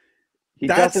 He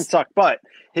doesn't suck, but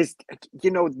his,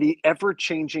 the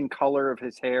ever-changing color of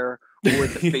his hair or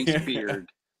the face beard,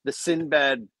 the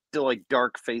Sinbad, like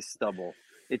dark face stubble.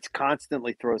 It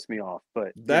constantly throws me off,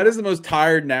 but that is the most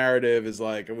tired narrative. Is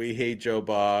like we hate Joe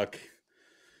Buck.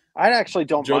 I actually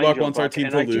don't. Joe mind Buck Joe wants Buck, our team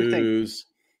to lose.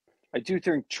 I do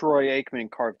think Troy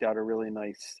Aikman carved out a really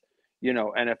nice,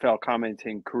 NFL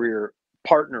commenting career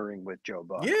partnering with Joe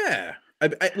Buck. Yeah,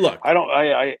 look.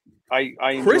 I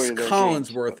Chris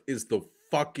Collinsworth is the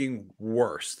fucking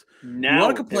worst. Now, you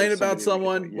want to complain about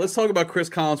someone? Let's talk about Chris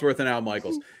Collinsworth and Al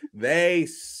Michaels. They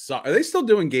suck. Are they still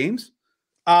doing games?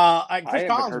 Chris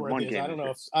Collinsworth is.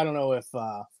 I don't know if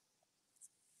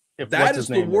that is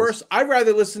the worst. I'd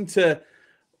rather listen to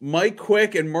Mike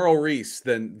Quick and Merle Reese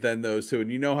than those two,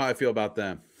 and you know how I feel about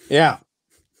them. Yeah.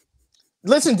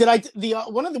 Listen, did I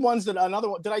one of the ones that another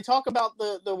one? Did I talk about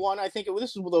the one? I think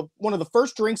this was one of the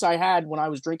first drinks I had when I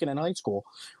was drinking in high school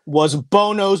was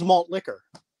Bono's malt liquor.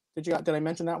 Did I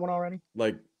mention that one already?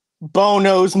 Like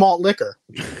Bono's malt liquor,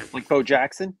 like Bo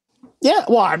Jackson. Yeah,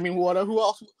 well, I mean, who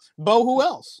else? Bo, who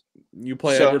else? You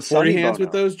play Edward 40 hands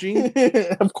with those, Gene?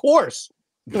 Of course.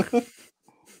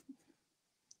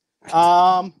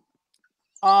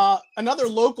 Another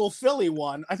local Philly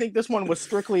one. I think this one was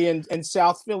strictly in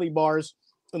South Philly bars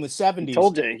in the 70s. I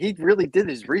told you, he really did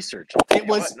his research. It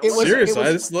was seriously,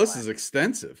 this list is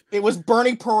extensive. It was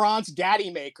Bernie Perrant's Gaddy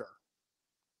Maker.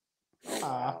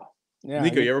 Wow. Yeah,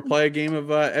 Nico, you ever play a game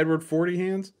of Edward 40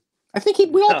 hands? I think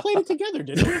we all played it together,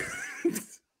 didn't we?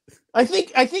 I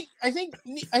think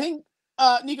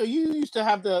Nico, you used to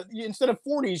have instead of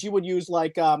 40s, you would use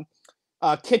like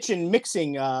kitchen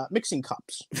mixing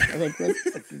cups. I think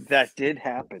that did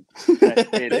happen.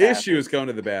 The issue is going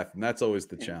to the bathroom. That's always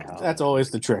the challenge. That's always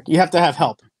the trick. You have to have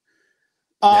help.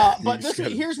 you But just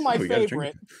here's my we gotta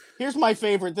drink favorite. Here's my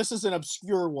favorite. This is an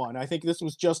obscure one. I think this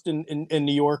was just in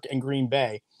New York and Green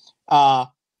Bay.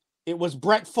 It was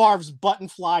Brett Favre's Button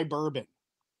Fly Bourbon.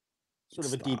 Sort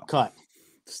of a deep cut.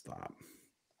 Stop.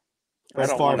 I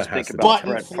don't want to think about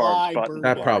Button Brett Fly Favre's Bourbon.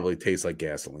 That probably tastes like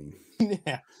gasoline.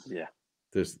 Yeah. Yeah.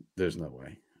 There's no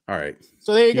way. All right.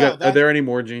 So there you go. Are there any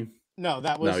more, Gene? No,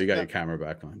 that was. No, you got your camera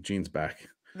back on. Gene's back.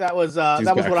 That was Gene's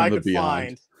that was back what from I the could beyond.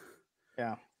 find.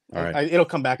 Yeah. All right. It'll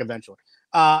come back eventually.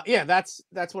 Yeah, that's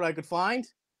what I could find.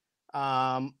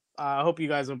 I hope you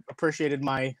guys appreciated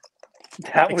my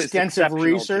extensive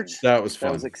research. Gene. That was fun.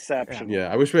 That was exceptional.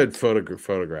 Yeah, I wish we had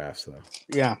photographs though.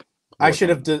 Yeah, I should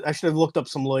have looked up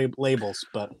some labels,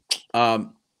 but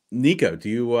Nico, do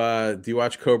you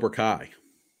watch Cobra Kai?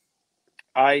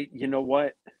 You know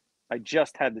what? I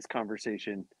just had this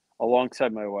conversation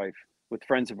alongside my wife with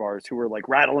friends of ours who were like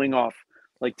rattling off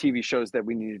like TV shows that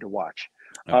we needed to watch.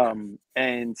 Okay.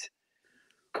 And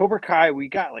Cobra Kai, we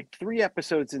got like 3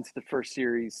 episodes into the first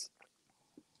series.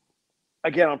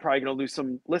 Again, I'm probably going to lose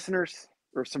some listeners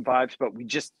or some vibes, but we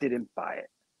just didn't buy it.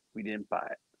 We didn't buy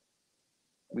it.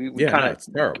 It's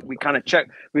terrible. We kind of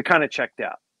checked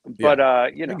out. Yeah, But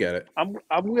I get it. I'm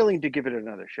willing to give it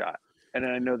another shot. And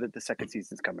I know that the second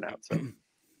season's coming out. So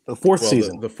the fourth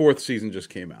season. The 4th season just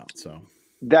came out, so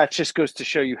that just goes to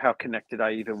show you how connected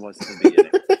I even was to the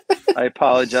beginning. I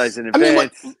apologize in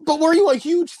advance. But were you a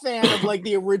huge fan of like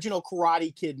the original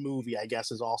Karate Kid movie? I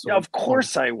guess is also. Yeah, of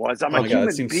course I was. I'm Oh a my God, it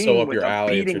human seems being so up with your a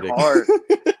alley. It's beating ridiculous. heart.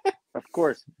 Of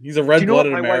course. He's a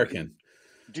red-blooded my wife- American.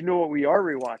 Do you know what we are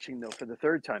rewatching though for the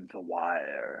 3rd time? The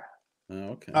Wire. Oh,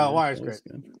 okay. Oh, Wire's That's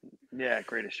great. good. Yeah,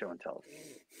 greatest show on television.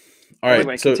 All right,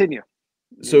 Anyway, so continue.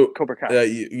 So Cobra Kai.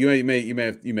 you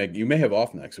may have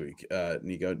off next week,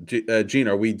 Nico. Gene,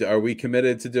 are we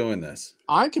committed to doing this?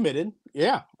 I'm committed.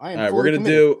 Yeah, I am. All right, we're gonna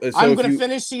committed. do. So I'm going to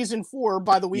finish season 4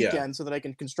 by the weekend so that I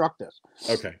can construct this.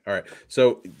 Okay, all right.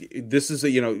 So this is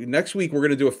next week we're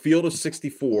gonna do a field of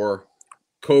 64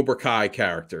 Cobra Kai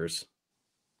characters.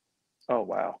 Oh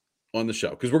wow. On the show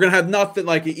because we're gonna have nothing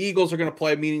like the Eagles are gonna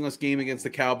play a meaningless game against the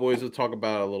Cowboys. We'll talk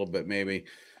about it a little bit, maybe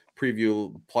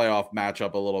preview playoff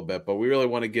matchup a little bit, but we really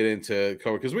want to get into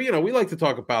Cobra because we like to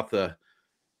talk about the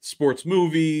sports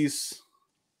movies,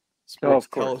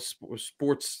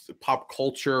 sports pop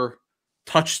culture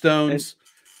touchstones.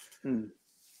 So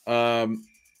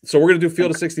we're gonna do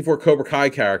field of 64 Cobra Kai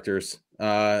characters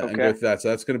and go through that. So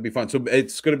that's gonna be fun. So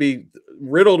it's gonna be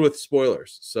riddled with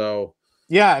spoilers. So.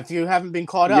 Yeah, if you haven't been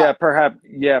caught up. Yeah, perhaps.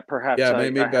 Yeah,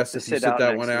 maybe best if you sit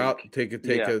that one out, take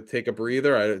a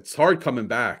breather. It's hard coming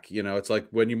back. It's like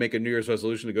when you make a New Year's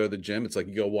resolution to go to the gym. It's like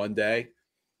you go one day.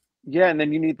 Yeah, and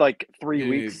then you need like 3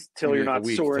 weeks till you're not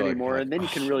sore anymore, and then you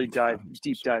can really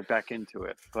deep dive back into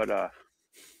it. But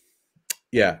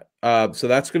yeah. So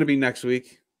that's going to be next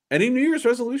week. Any New Year's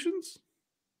resolutions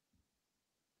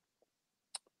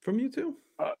from you two?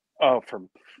 From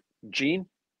Gene.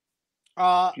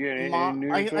 It's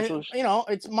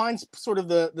mine's sort of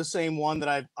the same one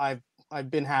that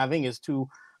I've been having is to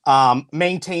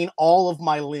maintain all of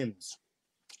my limbs.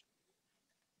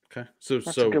 Okay, so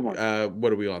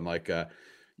what are we on? Like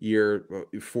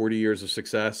 40 years of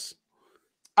success?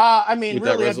 I mean,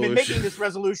 really, I've been making this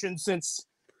resolution since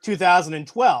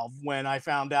 2012 when I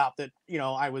found out that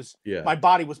my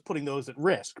body was putting those at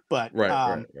risk. But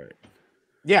right.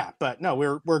 Yeah, but no,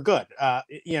 we're good.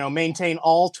 Maintain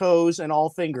all toes and all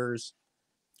fingers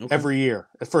every year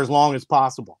for as long as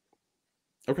possible.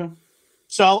 Okay.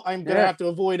 So I'm gonna have to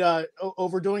avoid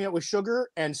overdoing it with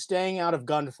sugar and staying out of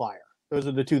gunfire. Those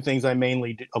are the 2 things I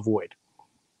mainly avoid.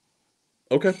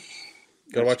 Okay.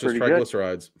 Gotta watch those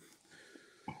triglycerides.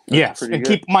 Yes, and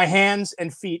keep my hands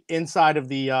and feet inside of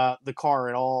the car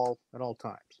at all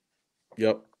times.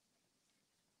 Yep.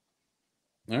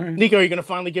 All right. Nico, are you gonna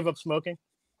finally give up smoking?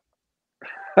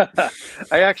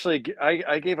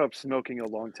 I gave up smoking a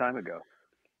long time ago.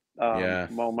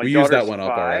 Well, we used that one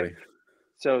up already.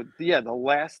 So the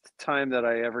last time that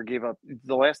I ever gave up, it's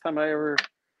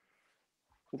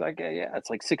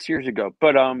like 6 years ago.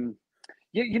 But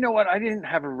you know what? I didn't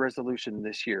have a resolution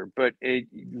this year, but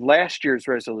last year's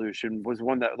resolution was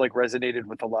one that like resonated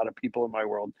with a lot of people in my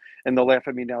world, and they'll laugh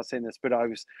at me now saying this, but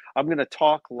I'm going to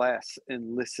talk less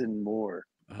and listen more.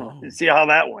 Oh. See how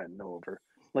that went over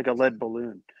like a lead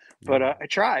balloon. But I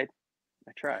tried.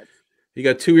 You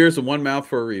got 2 ears and one mouth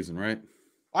for a reason, right?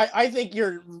 I think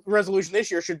your resolution this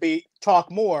year should be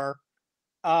talk more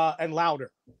and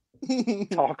louder.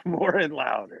 Talk more and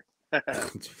louder.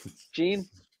 Gene,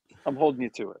 I'm holding you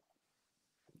to it.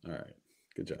 All right.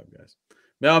 Good job, guys.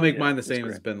 I'll make mine the same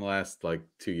as it's been the last like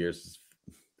 2 years.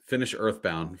 Finish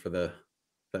Earthbound for the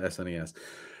SNES.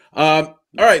 All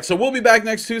right, so we'll be back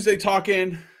next Tuesday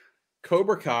talking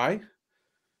Cobra Kai,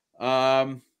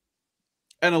 and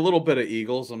a little bit of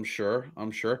Eagles. I'm sure.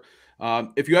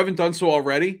 If you haven't done so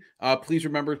already, please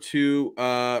remember to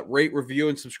rate, review,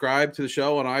 and subscribe to the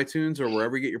show on iTunes or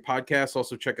wherever you get your podcasts.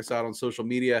 Also, check us out on social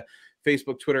media,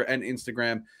 Facebook, Twitter, and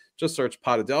Instagram. Just search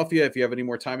Podadelphia. If you have any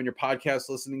more time in your podcast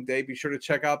listening day, be sure to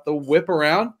check out the Whip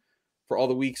Around for all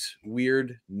the week's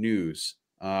weird news.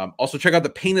 Also, check out the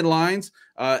Painted Lines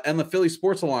and the Philly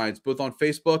Sports Alliance, both on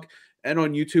Facebook and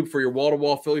on YouTube for your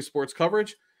wall-to-wall Philly sports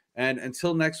coverage. And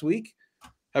until next week,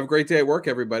 have a great day at work,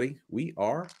 everybody. We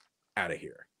are out of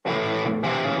here.